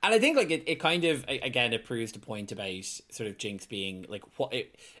 Fantastic. And I think, like, it kind of, again, it proves the point about sort of Jinx being, like, what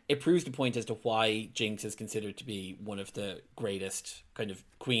it proves the point as to why Jinx is considered to be one of the greatest kind of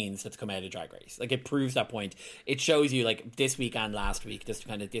queens that's come out of Drag Race. Like, it proves that point. It shows you, like, this week and last week, this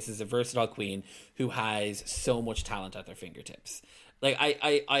is a versatile queen who has so much talent at their fingertips. Like,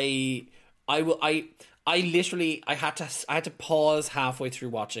 I literally had to pause halfway through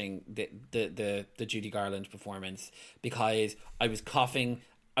watching the Judy Garland performance because I was coughing.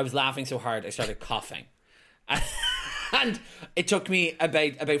 I was laughing so hard I started coughing. And it took me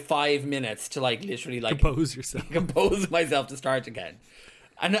about 5 minutes to, like, literally, like, compose myself to start again.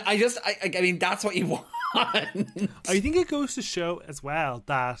 And I mean, that's what you want. I think it goes to show as well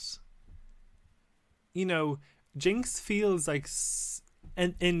that, you know, Jinx feels like,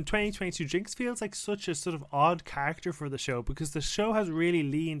 in 2022, Jinx feels like such a sort of odd character for the show, because the show has really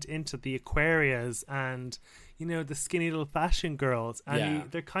leaned into the Aquarias and, you know, the skinny little fashion girls, and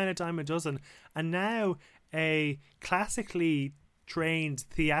they're kind of dime a dozen. And now a classically trained,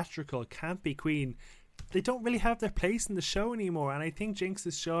 theatrical, campy queen, they don't really have their place in the show anymore. And I think Jinx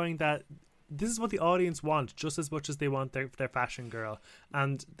is showing that this is what the audience want just as much as they want their fashion girl,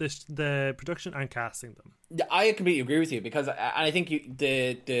 and the production aren't casting them. I completely agree with you, because I think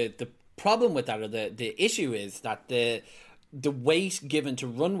the problem with that, or the issue, is that the weight given to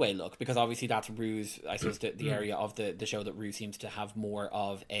runway look, because obviously that's Rue's, I suppose, the area of the show that Rue seems to have more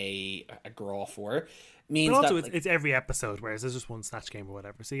of a graw for, means but also that, it's every episode, whereas there's just one Snatch Game or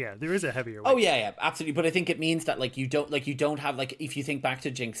whatever. So yeah, there is a heavier weight. Oh yeah, absolutely. But I think it means that, like, you don't have, like, if you think back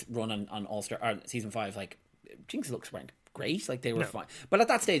to Jinx run on All Star or season 5, like, Jinx looks weren't great, like, they were fine. But at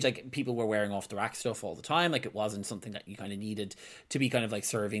that stage, like, people were wearing off the rack stuff all the time. Like, it wasn't something that you kind of needed to be kind of like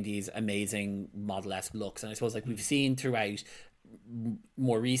serving these amazing model-esque looks. And I suppose, like, we've seen throughout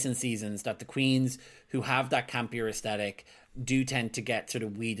more recent seasons that the queens who have that campier aesthetic do tend to get sort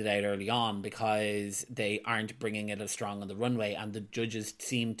of weeded out early on, because they aren't bringing it as strong on the runway, and the judges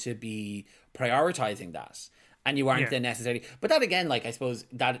seem to be prioritizing that, and you aren't then necessarily. But that, again, like, I suppose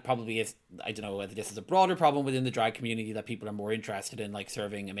that probably is, I don't know whether this is a broader problem within the drag community, that people are more interested in, like,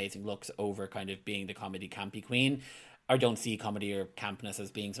 serving amazing looks over kind of being the comedy campy queen, or don't see comedy or campness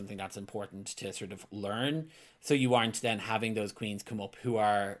as being something that's important to sort of learn. So you aren't then having those queens come up who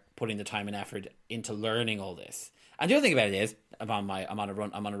are putting the time and effort into learning all this. And the other thing about it is, I'm on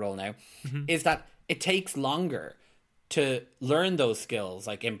a roll now, is that it takes longer to learn those skills,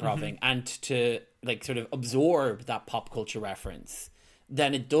 like improving, and to, like, sort of absorb that pop culture reference,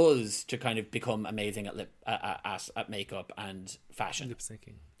 than it does to kind of become amazing at makeup and fashion. Lip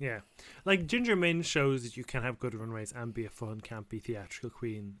syncing. Yeah. Like Ginger Minj shows that you can have good runways and be a fun, campy, theatrical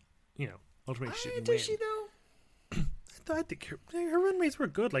queen. You know, ultimately she didn't win. Does she though? I think her runways were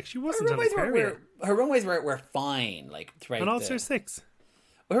good. Like she wasn't on Aquaria. Her runways were fine. Like throughout and All Star 6.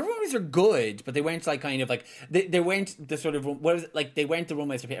 Her runways are good, but they weren't like kind of like they weren't the sort of what is it like they went the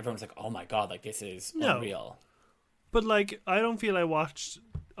runways to everyone's like, oh my god, like this is unreal. But like I don't feel I watched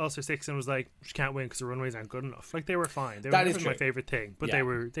All Star 6 and was like, she can't win because the runways aren't good enough. Like they were fine. They were never my favorite thing, but they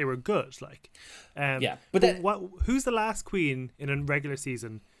were good. Like, but who's the last queen in a regular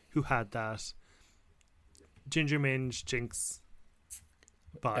season who had that Ginger Minj, Jinx,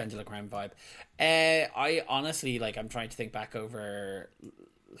 Ben de la Creme vibe? I honestly like. I'm trying to think back over.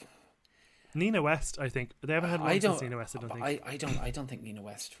 Nina West, I think they haven't had one since Nina West. I don't think Nina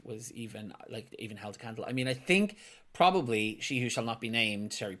West was even held a candle. I mean, I think probably She Who Shall Not Be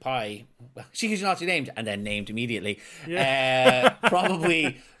Named, Sherry Pie. Well, She Who Shall Not Be Named, and then named immediately. Yeah.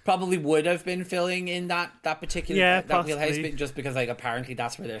 Probably would have been filling in that particular that wheelhouse, just because like apparently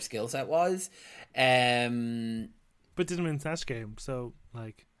that's where their skill set was. But didn't win Snatch Game, so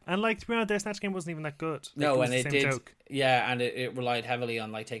like. And like to be honest, their Snatch Game wasn't even that good. Like, no, and it did. Joke. Yeah, and it relied heavily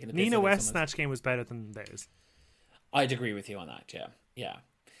on like taking the piss. Nina West's Snatch Game was better than theirs. I'd agree with you on that. Yeah.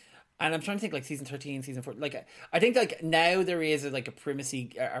 And I'm trying to think like season 13, season 4. Like I think like now there is like a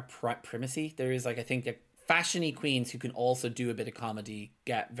primacy. There is like I think that fashiony queens who can also do a bit of comedy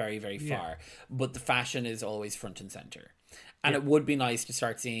get very very far, but the fashion is always front and center. And it would be nice to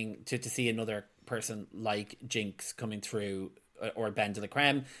start seeing to see another person like Jinx coming through. Or Ben de la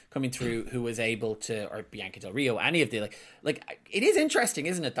Creme coming through, who was able to, or Bianca Del Rio, any of the like it is interesting,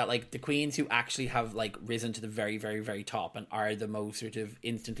 isn't it, that like the queens who actually have like risen to the very very very top and are the most sort of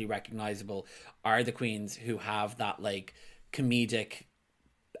instantly recognizable are the queens who have that like comedic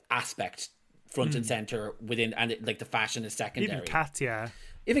aspect front and center within, and like the fashion is secondary.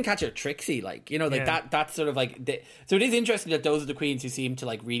 Even Katya or Trixie, like, you know, like that's sort of like so it is interesting that those are the queens who seem to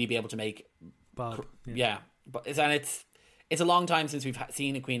like really be able to make Bob. But it's a long time since we've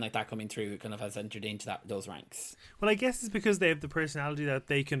seen a queen like that coming through who kind of has entered into those ranks. Well, I guess it's because they have the personality that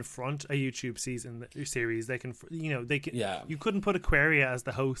they can front a YouTube series. They can, you know, they can. Yeah. You couldn't put Aquaria as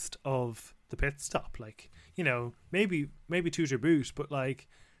the host of the pit stop, like, you know, maybe Toot Her Boot, but like,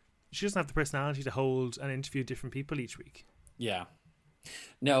 she doesn't have the personality to hold and interview different people each week. Yeah.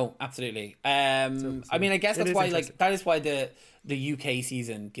 No, absolutely. I mean, I guess that's why, like, that is why the UK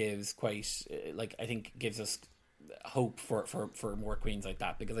season gives quite, like, I think gives us hope for more queens like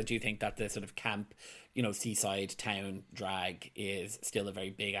that, because I do think that the sort of camp, you know, seaside town drag is still a very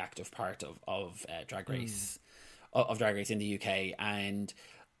big active part of Drag Race of Drag Race in the UK. And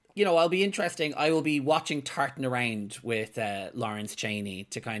you know, I will be watching Tartan Around with Lawrence Chaney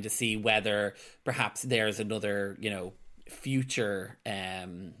to kind of see whether perhaps there's another, you know, future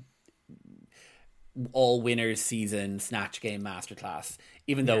all winners season Snatch Game masterclass,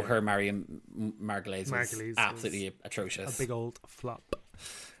 even though her Mariam Margulies was absolutely atrocious, a big old flop.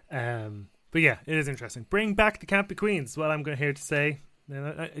 But yeah, it is interesting. Bring back the campy queens. What I'm going here to say.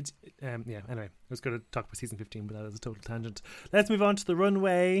 Anyway, I was going to talk about season 15, but that is a total tangent. Let's move on to the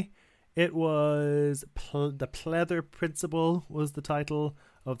runway. It was the Pleather Principle was the title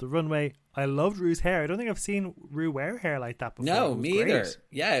of the runway. I loved Rue's hair. I don't think I've seen Rue wear hair like that before. No, me either.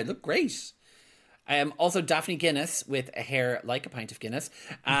 Yeah, it looked great. Also Daphne Guinness with a hair like a pint of Guinness,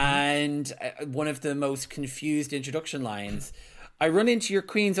 and one of the most confused introduction lines. I run into your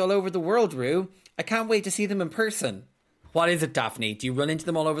queens all over the world, Rue. I can't wait to see them in person. What is it, Daphne? Do you run into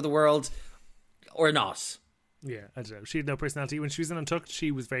them all over the world or not? Yeah, I don't know. She had no personality. When she was in Untucked,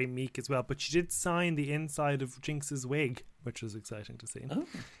 she was very meek as well, but she did sign the inside of Jinx's wig, which was exciting to see.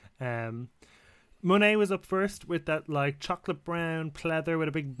 Oh. Monet was up first with that like chocolate brown pleather with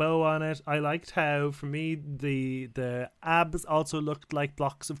a big bow on it. I liked how, for me, the abs also looked like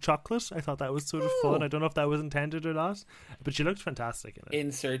blocks of chocolate. I thought that was sort of fun. I don't know if that was intended or not, but she looked fantastic in it.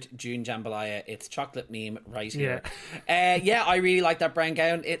 Insert June Jambalaya. It's chocolate meme right here. Yeah, I really liked that brown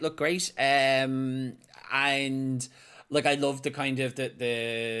gown. It looked great. And like, I love the kind of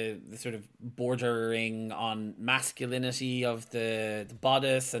the sort of bordering on masculinity of the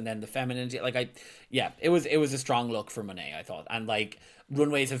bodice and then the femininity. Like, it was a strong look for Monet, I thought. And like,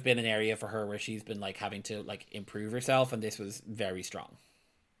 runways have been an area for her where she's been like having to like improve herself, and this was very strong.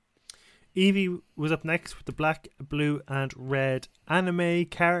 Evie was up next with the black, blue, and red anime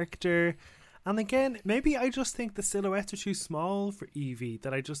character. And again, maybe I just think the silhouettes are too small for Evie,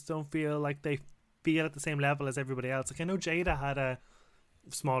 that I just don't feel like they feel at the same level as everybody else. Like, I know Jada had a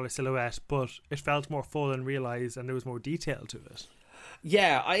smaller silhouette, but it felt more full and realised, and there was more detail to it.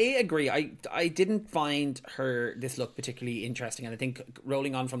 Yeah, I agree. I didn't find this look particularly interesting, and I think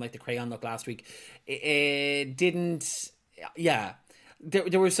rolling on from like the crayon look last week, it didn't. Yeah,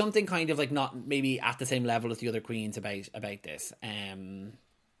 there was something kind of like not maybe at the same level as the other queens about this. And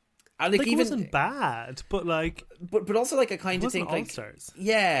like Like, even it wasn't bad, but like, but also like I kind it of think wasn't like All-Stars.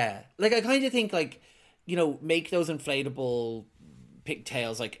 yeah, like I kind of think like, you know, make those inflatable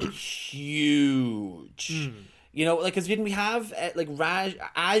pigtails like huge. You know, like, because didn't we have like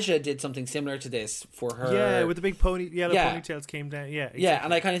Aja did something similar to this for her? Yeah, with the big yellow Yeah. ponytails came down. Yeah, exactly. Yeah,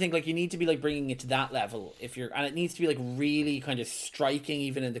 and I kind of think like you need to be like bringing it to that level if you're, and it needs to be like really kind of striking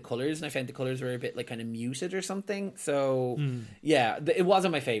even in the colors. And I found the colors were a bit like kind of muted or something. So yeah, it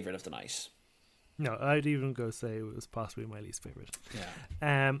wasn't my favorite of the night. No, I'd even go say it was possibly my least favorite.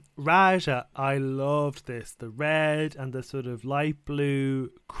 Yeah, Raja, I loved this. The red and the sort of light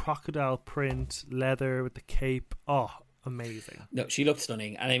blue crocodile print leather with the cape. Oh, amazing. no, she looked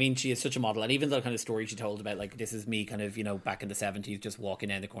stunning, and I mean she is such a model. And even the kind of story she told about like this is me kind of, you know, back in the 70s just walking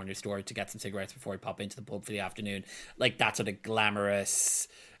down the corner store to get some cigarettes before I pop into the pub for the afternoon, like that sort of glamorous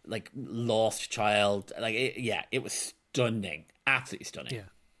like lost child, like it was stunning, absolutely stunning. Yeah,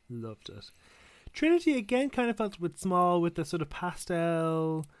 loved it. Trinity again kind of felt with small with the sort of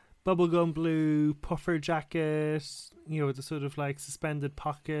pastel bubblegum blue puffer jacket, you know, with the sort of like suspended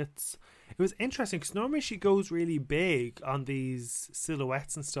pockets. It was interesting because normally she goes really big on these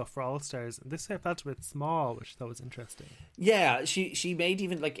silhouettes and stuff for All-Stars, and this I felt a bit small, which I thought was interesting. Yeah, she made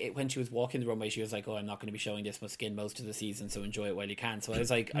even like when she was walking the runway, she was like, "Oh, I'm not going to be showing this much skin most of the season, so enjoy it while you can." So I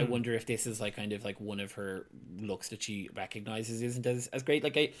was like, I wonder if this is like kind of like one of her looks that she recognizes isn't as great.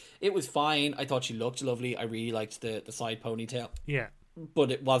 Like it was fine. I thought she looked lovely. I really liked the side ponytail, Yeah.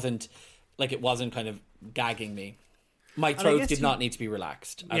 but it wasn't kind of gagging me. My throat did not need to be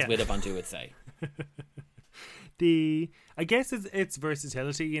relaxed, as Wida Bantu would say. I guess it's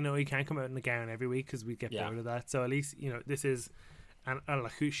versatility. You know, you can't come out in a gown every week because we get bored of that. So at least, you know, this is, and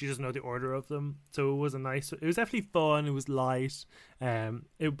like she doesn't know the order of them. So it was it was definitely fun. It was light, but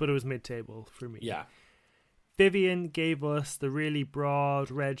it was mid-table for me. Yeah. Vivian gave us the really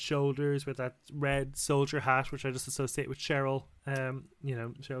broad red shoulders with that red soldier hat, which I just associate with Cheryl. You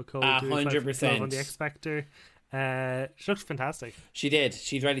know, Cheryl Cole. 100% on the X Factor. She looks fantastic. She did.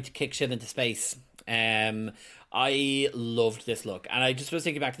 She's ready to kick shit into space. I loved this look, and I just was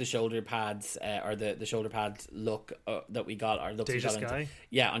thinking back to the shoulder pads, or the shoulder pads look that we got, or looks we got Sky.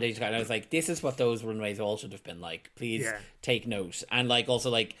 On Deja Sky, and I was like, this is what those runways all should have been like. Please take note, and like also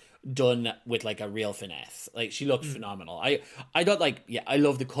like done with like a real finesse. Like she looked phenomenal. I thought like I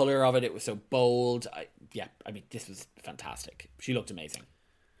love the color of it. It was so bold. I mean this was fantastic. She looked amazing.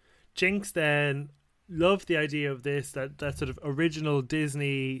 Jinx then loved the idea of this, that sort of original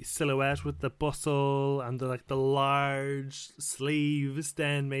Disney silhouette with the bustle and the large sleeves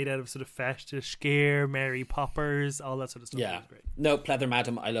then made out of sort of fetish gear, Mary Poppers, all that sort of stuff. Yeah, was great. No, Pleather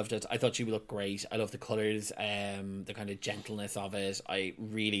Madam, I loved it. I thought she looked great. I love the colours, the kind of gentleness of it. I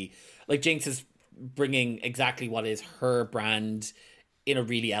really like Jinx is bringing exactly what is her brand in a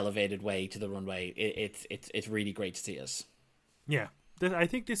really elevated way to the runway. It's really great to see us. Yeah. I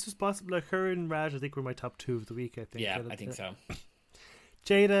think this was possible. Like her and Raj, I think were my top two of the week. I think. Yeah, I think so.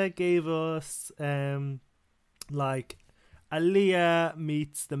 Jada gave us like Aaliyah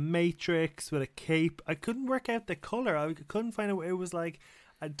meets the Matrix with a cape. I couldn't work out the color. I couldn't find out. It was like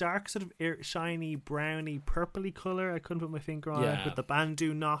a dark sort of shiny browny purpley color. I couldn't put my finger on it with the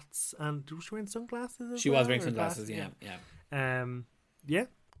bandeau knots. And was she wearing sunglasses? She was wearing sunglasses. Yeah. Yeah.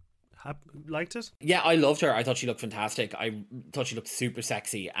 Liked it. Yeah, I loved her. I thought she looked fantastic. I thought she looked super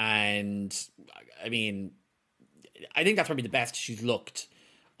sexy, and I mean, I think that's probably the best she's looked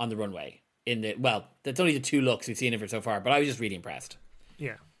on the runway. That's only the two looks we've seen of her so far, but I was just really impressed.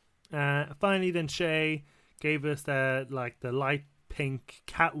 Yeah. Finally, then Shay gave us the light pink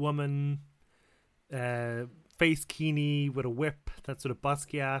Catwoman face kini with a whip, that sort of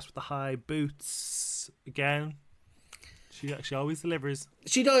Basquiat with the high boots again. She always delivers.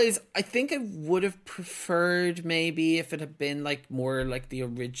 She does. I think I would have preferred maybe if it had been like more like the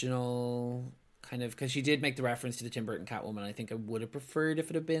original kind of, because she did make the reference to the Tim Burton Catwoman. I think I would have preferred if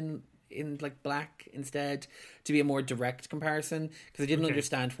it had been in like black instead, to be a more direct comparison, because I didn't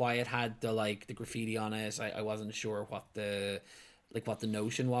understand why it had the graffiti on it. I wasn't sure what the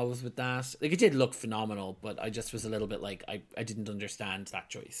notion was with that. Like it did look phenomenal, but I just was a little bit like I didn't understand that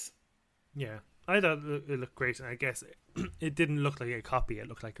choice. Yeah. I thought it looked great, and I guess it didn't look like a copy. It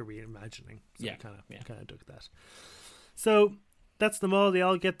looked like a reimagining. So I kind of dug that. So that's them all. They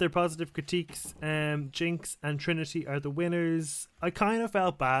all get their positive critiques. Jinx and Trinity are the winners. I kind of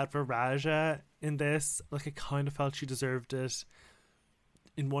felt bad for Raja in this. Like I kind of felt she deserved it.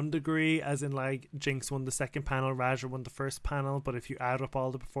 in one degree, as in like Jinx won the second panel, Raja won the first panel, but if you add up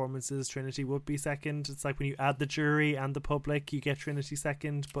all the performances, Trinity would be second. It's like when you add the jury and the public, you get Trinity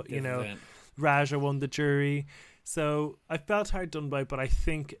second, but you know, Raja won the jury. So I felt hard done by, but I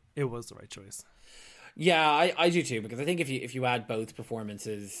think it was the right choice. Yeah, I do too, because I think if you add both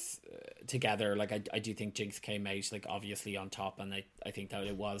performances together, like I do think Jinx came out like obviously on top, and I think that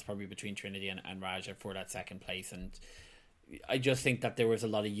it was probably between Trinity and Raja for that second place. And I just think that there was a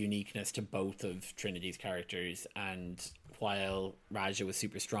lot of uniqueness to both of Trinity's characters, and while Raja was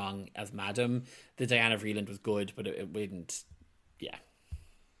super strong as Madam, the Diana Vreeland was good, but it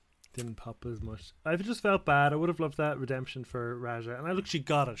didn't pop as much. I just felt bad. I would have loved that redemption for Raja, and she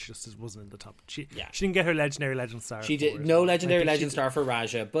got it. She just wasn't in the top. She didn't get her legendary legend star. She did no legendary legend star for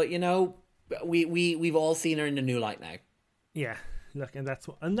Raja, but you know, we've all seen her in a new light now. Yeah, look, and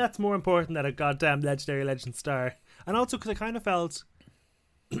that's more important than a goddamn legendary legend star. And also because I kind of felt,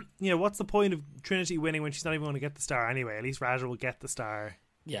 you know, what's the point of Trinity winning when she's not even going to get the star anyway? At least Raja will get the star.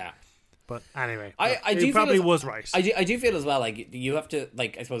 Yeah. But anyway, I do probably feel was right. I do feel as well, like, you have to,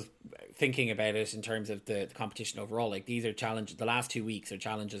 like, I suppose, thinking about it in terms of the competition overall, like, these are challenges, the last 2 weeks are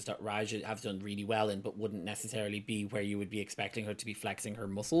challenges that Raja have done really well in, but wouldn't necessarily be where you would be expecting her to be flexing her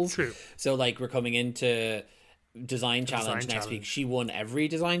muscles. True. So, like, we're coming into Design Challenge next week. She won every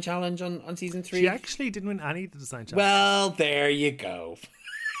Design Challenge on season 3. She actually didn't win any of the Design Challenge. Well, there you go.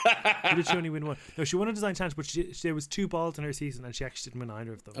 Or did she only win one? No, she won a Design Challenge, but there was 2 balls in her season, and she actually didn't win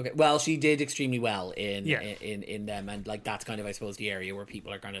either of them. Okay, well, she did extremely well in them, and like that's kind of, I suppose, the area where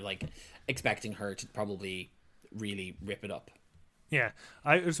people are kind of like expecting her to probably really rip it up. Yeah,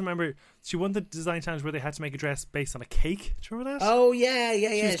 I just remember she won the Design Challenge where they had to make a dress based on a cake. Do you remember that? Oh yeah.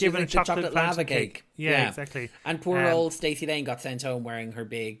 She was given like a chocolate lava cake. Yeah, exactly. And poor old Stacey Lane got sent home wearing her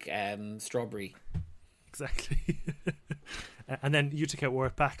big strawberry. Exactly. And then Utica wore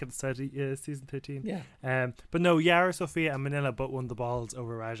it back at the start of season 13. Yeah. But no, Yara, Sophia and Manila both won the balls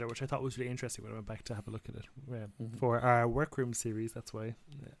over Raja, which I thought was really interesting when I went back to have a look at it for our Workroom series. That's why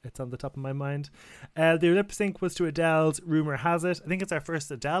it's on the top of my mind. The lip sync was to Adele's Rumour Has It. I think it's our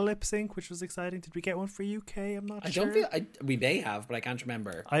first Adele lip sync, which was exciting. Did we get one for UK? I'm not sure. I don't feel we may have, but I can't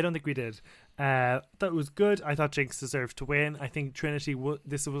remember. I don't think we did. That was good. I thought Jinx deserved to win. I think Trinity.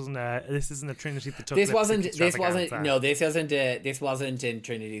 This isn't a Trinity that took. This wasn't in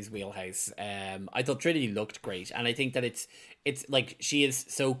Trinity's wheelhouse. I thought Trinity looked great, and I think that it's like she is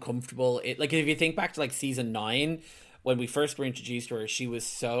so comfortable. Like if you think back to like season 9, when we first were introduced to her, she was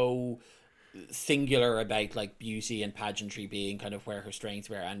so singular about like beauty and pageantry being kind of where her strengths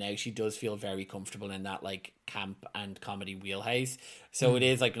were, and now she does feel very comfortable in that like camp and comedy wheelhouse. So it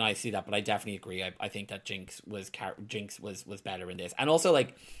is like nice to see that, but I definitely agree. I think that Jinx was better in this, and also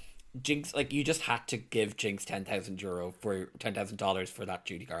like Jinx, like you just had to give Jinx €10,000 for $10,000 for that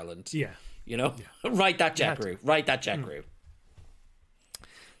Judy Garland. Yeah, you know, write that check, Rue. Write that check, Rue.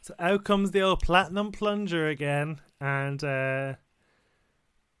 So out comes the old platinum plunger again, and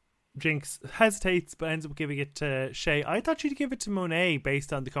Jinx hesitates but ends up giving it to Shea. I thought she'd give it to Monet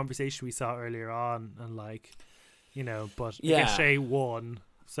based on the conversation we saw earlier on, and like, you know, but I guess Shea won,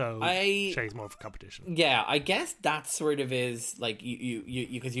 so Shea's more of a competition. Yeah, I guess that sort of is like you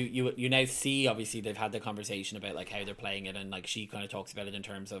because you now see, obviously they've had the conversation about like how they're playing it, and like she kind of talks about it in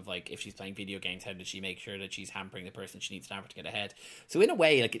terms of like if she's playing video games, how does she make sure that she's hampering the person she needs to hamper to get ahead. So in a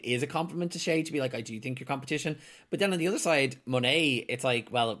way, like it is a compliment to Shea to be like, I do think you're competition, but then on the other side, Monet, it's like,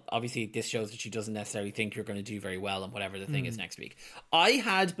 well, obviously this shows that she doesn't necessarily think you're going to do very well on whatever the thing is next week. I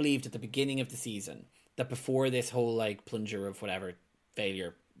had believed at the beginning of the season that before this whole like plunger of whatever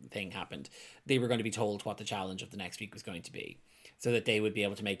failure thing happened, they were going to be told what the challenge of the next week was going to be, so that they would be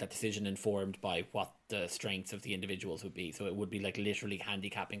able to make that decision informed by what the strengths of the individuals would be. So it would be like literally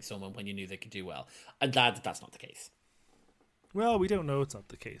handicapping someone when you knew they could do well. I'm glad that that's not the case. Well, we don't know it's not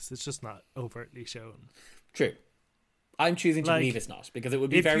the case. It's just not overtly shown. True. I'm choosing to believe it's not, because it would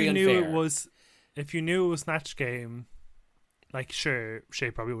be very unfair. If you knew it was Snatch Game, like, sure, Shea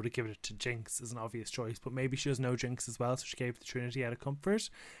probably would have given it to Jinx as an obvious choice, but maybe she doesn't know Jinx as well, so she gave it to Trinity out of comfort.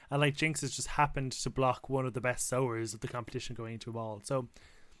 And like, Jinx has just happened to block one of the best sewers of the competition going into a ball, so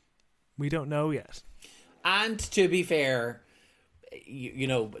we don't know yet. And to be fair,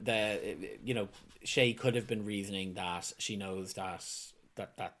 Shea could have been reasoning that she knows that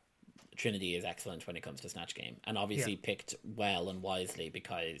Trinity is excellent when it comes to Snatch Game, and obviously picked well and wisely,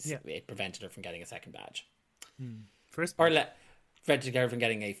 because it prevented her from getting a second badge. Prevented her from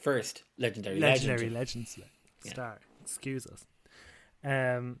getting a first legendary legend star. Excuse us.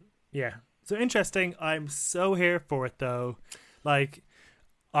 So interesting. I'm so here for it though. Like,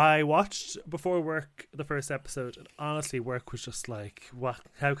 I watched before work the first episode, and honestly, work was just like, what?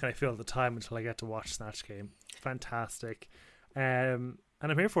 How can I fill the time until I get to watch Snatch Game? Fantastic. And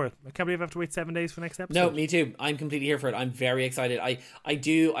I'm here for it. I can't believe I have to wait 7 days for the next episode. No, me too. I'm completely here for it. I'm very excited. I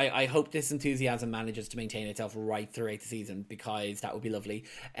hope this enthusiasm manages to maintain itself right throughout the season, because that would be lovely.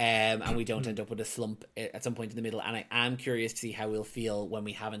 And we don't end up with a slump at some point in the middle. And I am curious to see how we'll feel when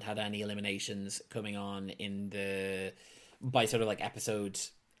we haven't had any eliminations coming on by sort of like episode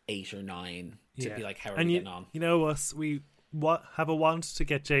 8 or 9 to be like, how are we getting on? You know us, we have a want to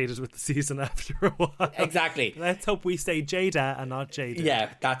get jaded with the season after a while. Exactly. Let's hope we stay Jada and not jaded. Yeah,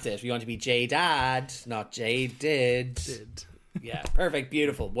 that's it. We want to be J-Dad, not jaded. Yeah, perfect,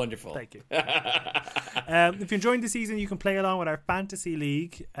 beautiful, wonderful. Thank you. If you're enjoying the season, you can play along with our fantasy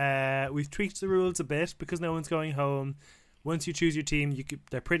league. We've tweaked the rules a bit because no one's going home. Once you choose your team,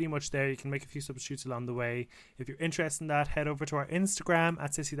 they're pretty much there. You can make a few substitutes along the way. If you're interested in that, head over to our Instagram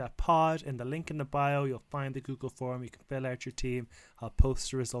at sissy.pod. In the link in the bio, you'll find the Google form. You can fill out your team. I'll post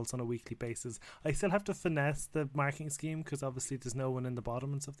the results on a weekly basis. I still have to finesse the marking scheme because obviously there's no one in the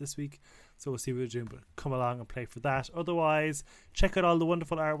bottom and stuff this week. So we'll see what we're doing, but come along and play for that. Otherwise, check out all the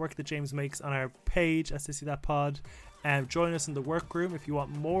wonderful artwork that James makes on our page at sissy.pod. Join us in the workroom. If you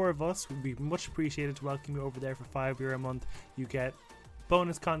want more of us, we'd be much appreciated to welcome you over there for €5 a month. You get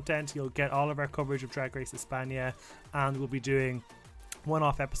bonus content, you'll get all of our coverage of Drag Race España, and we'll be doing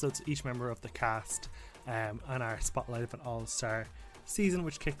one-off episodes to each member of the cast on our Spotlight of an All-Star season,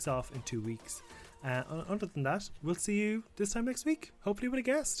 which kicks off in 2 weeks. Other than that, we'll see you this time next week, hopefully with a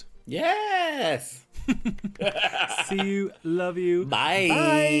guest. Yes. See you, love you. Bye.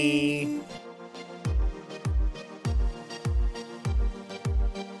 Bye.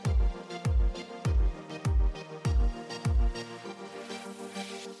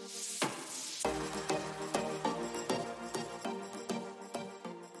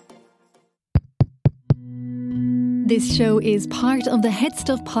 This show is part of the Head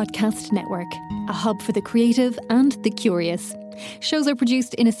Stuff Podcast Network, a hub for the creative and the curious. Shows are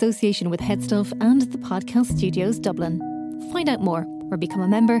produced in association with Head Stuff and the Podcast Studios Dublin. Find out more or become a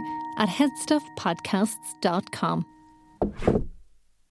member at headstuffpodcasts.com.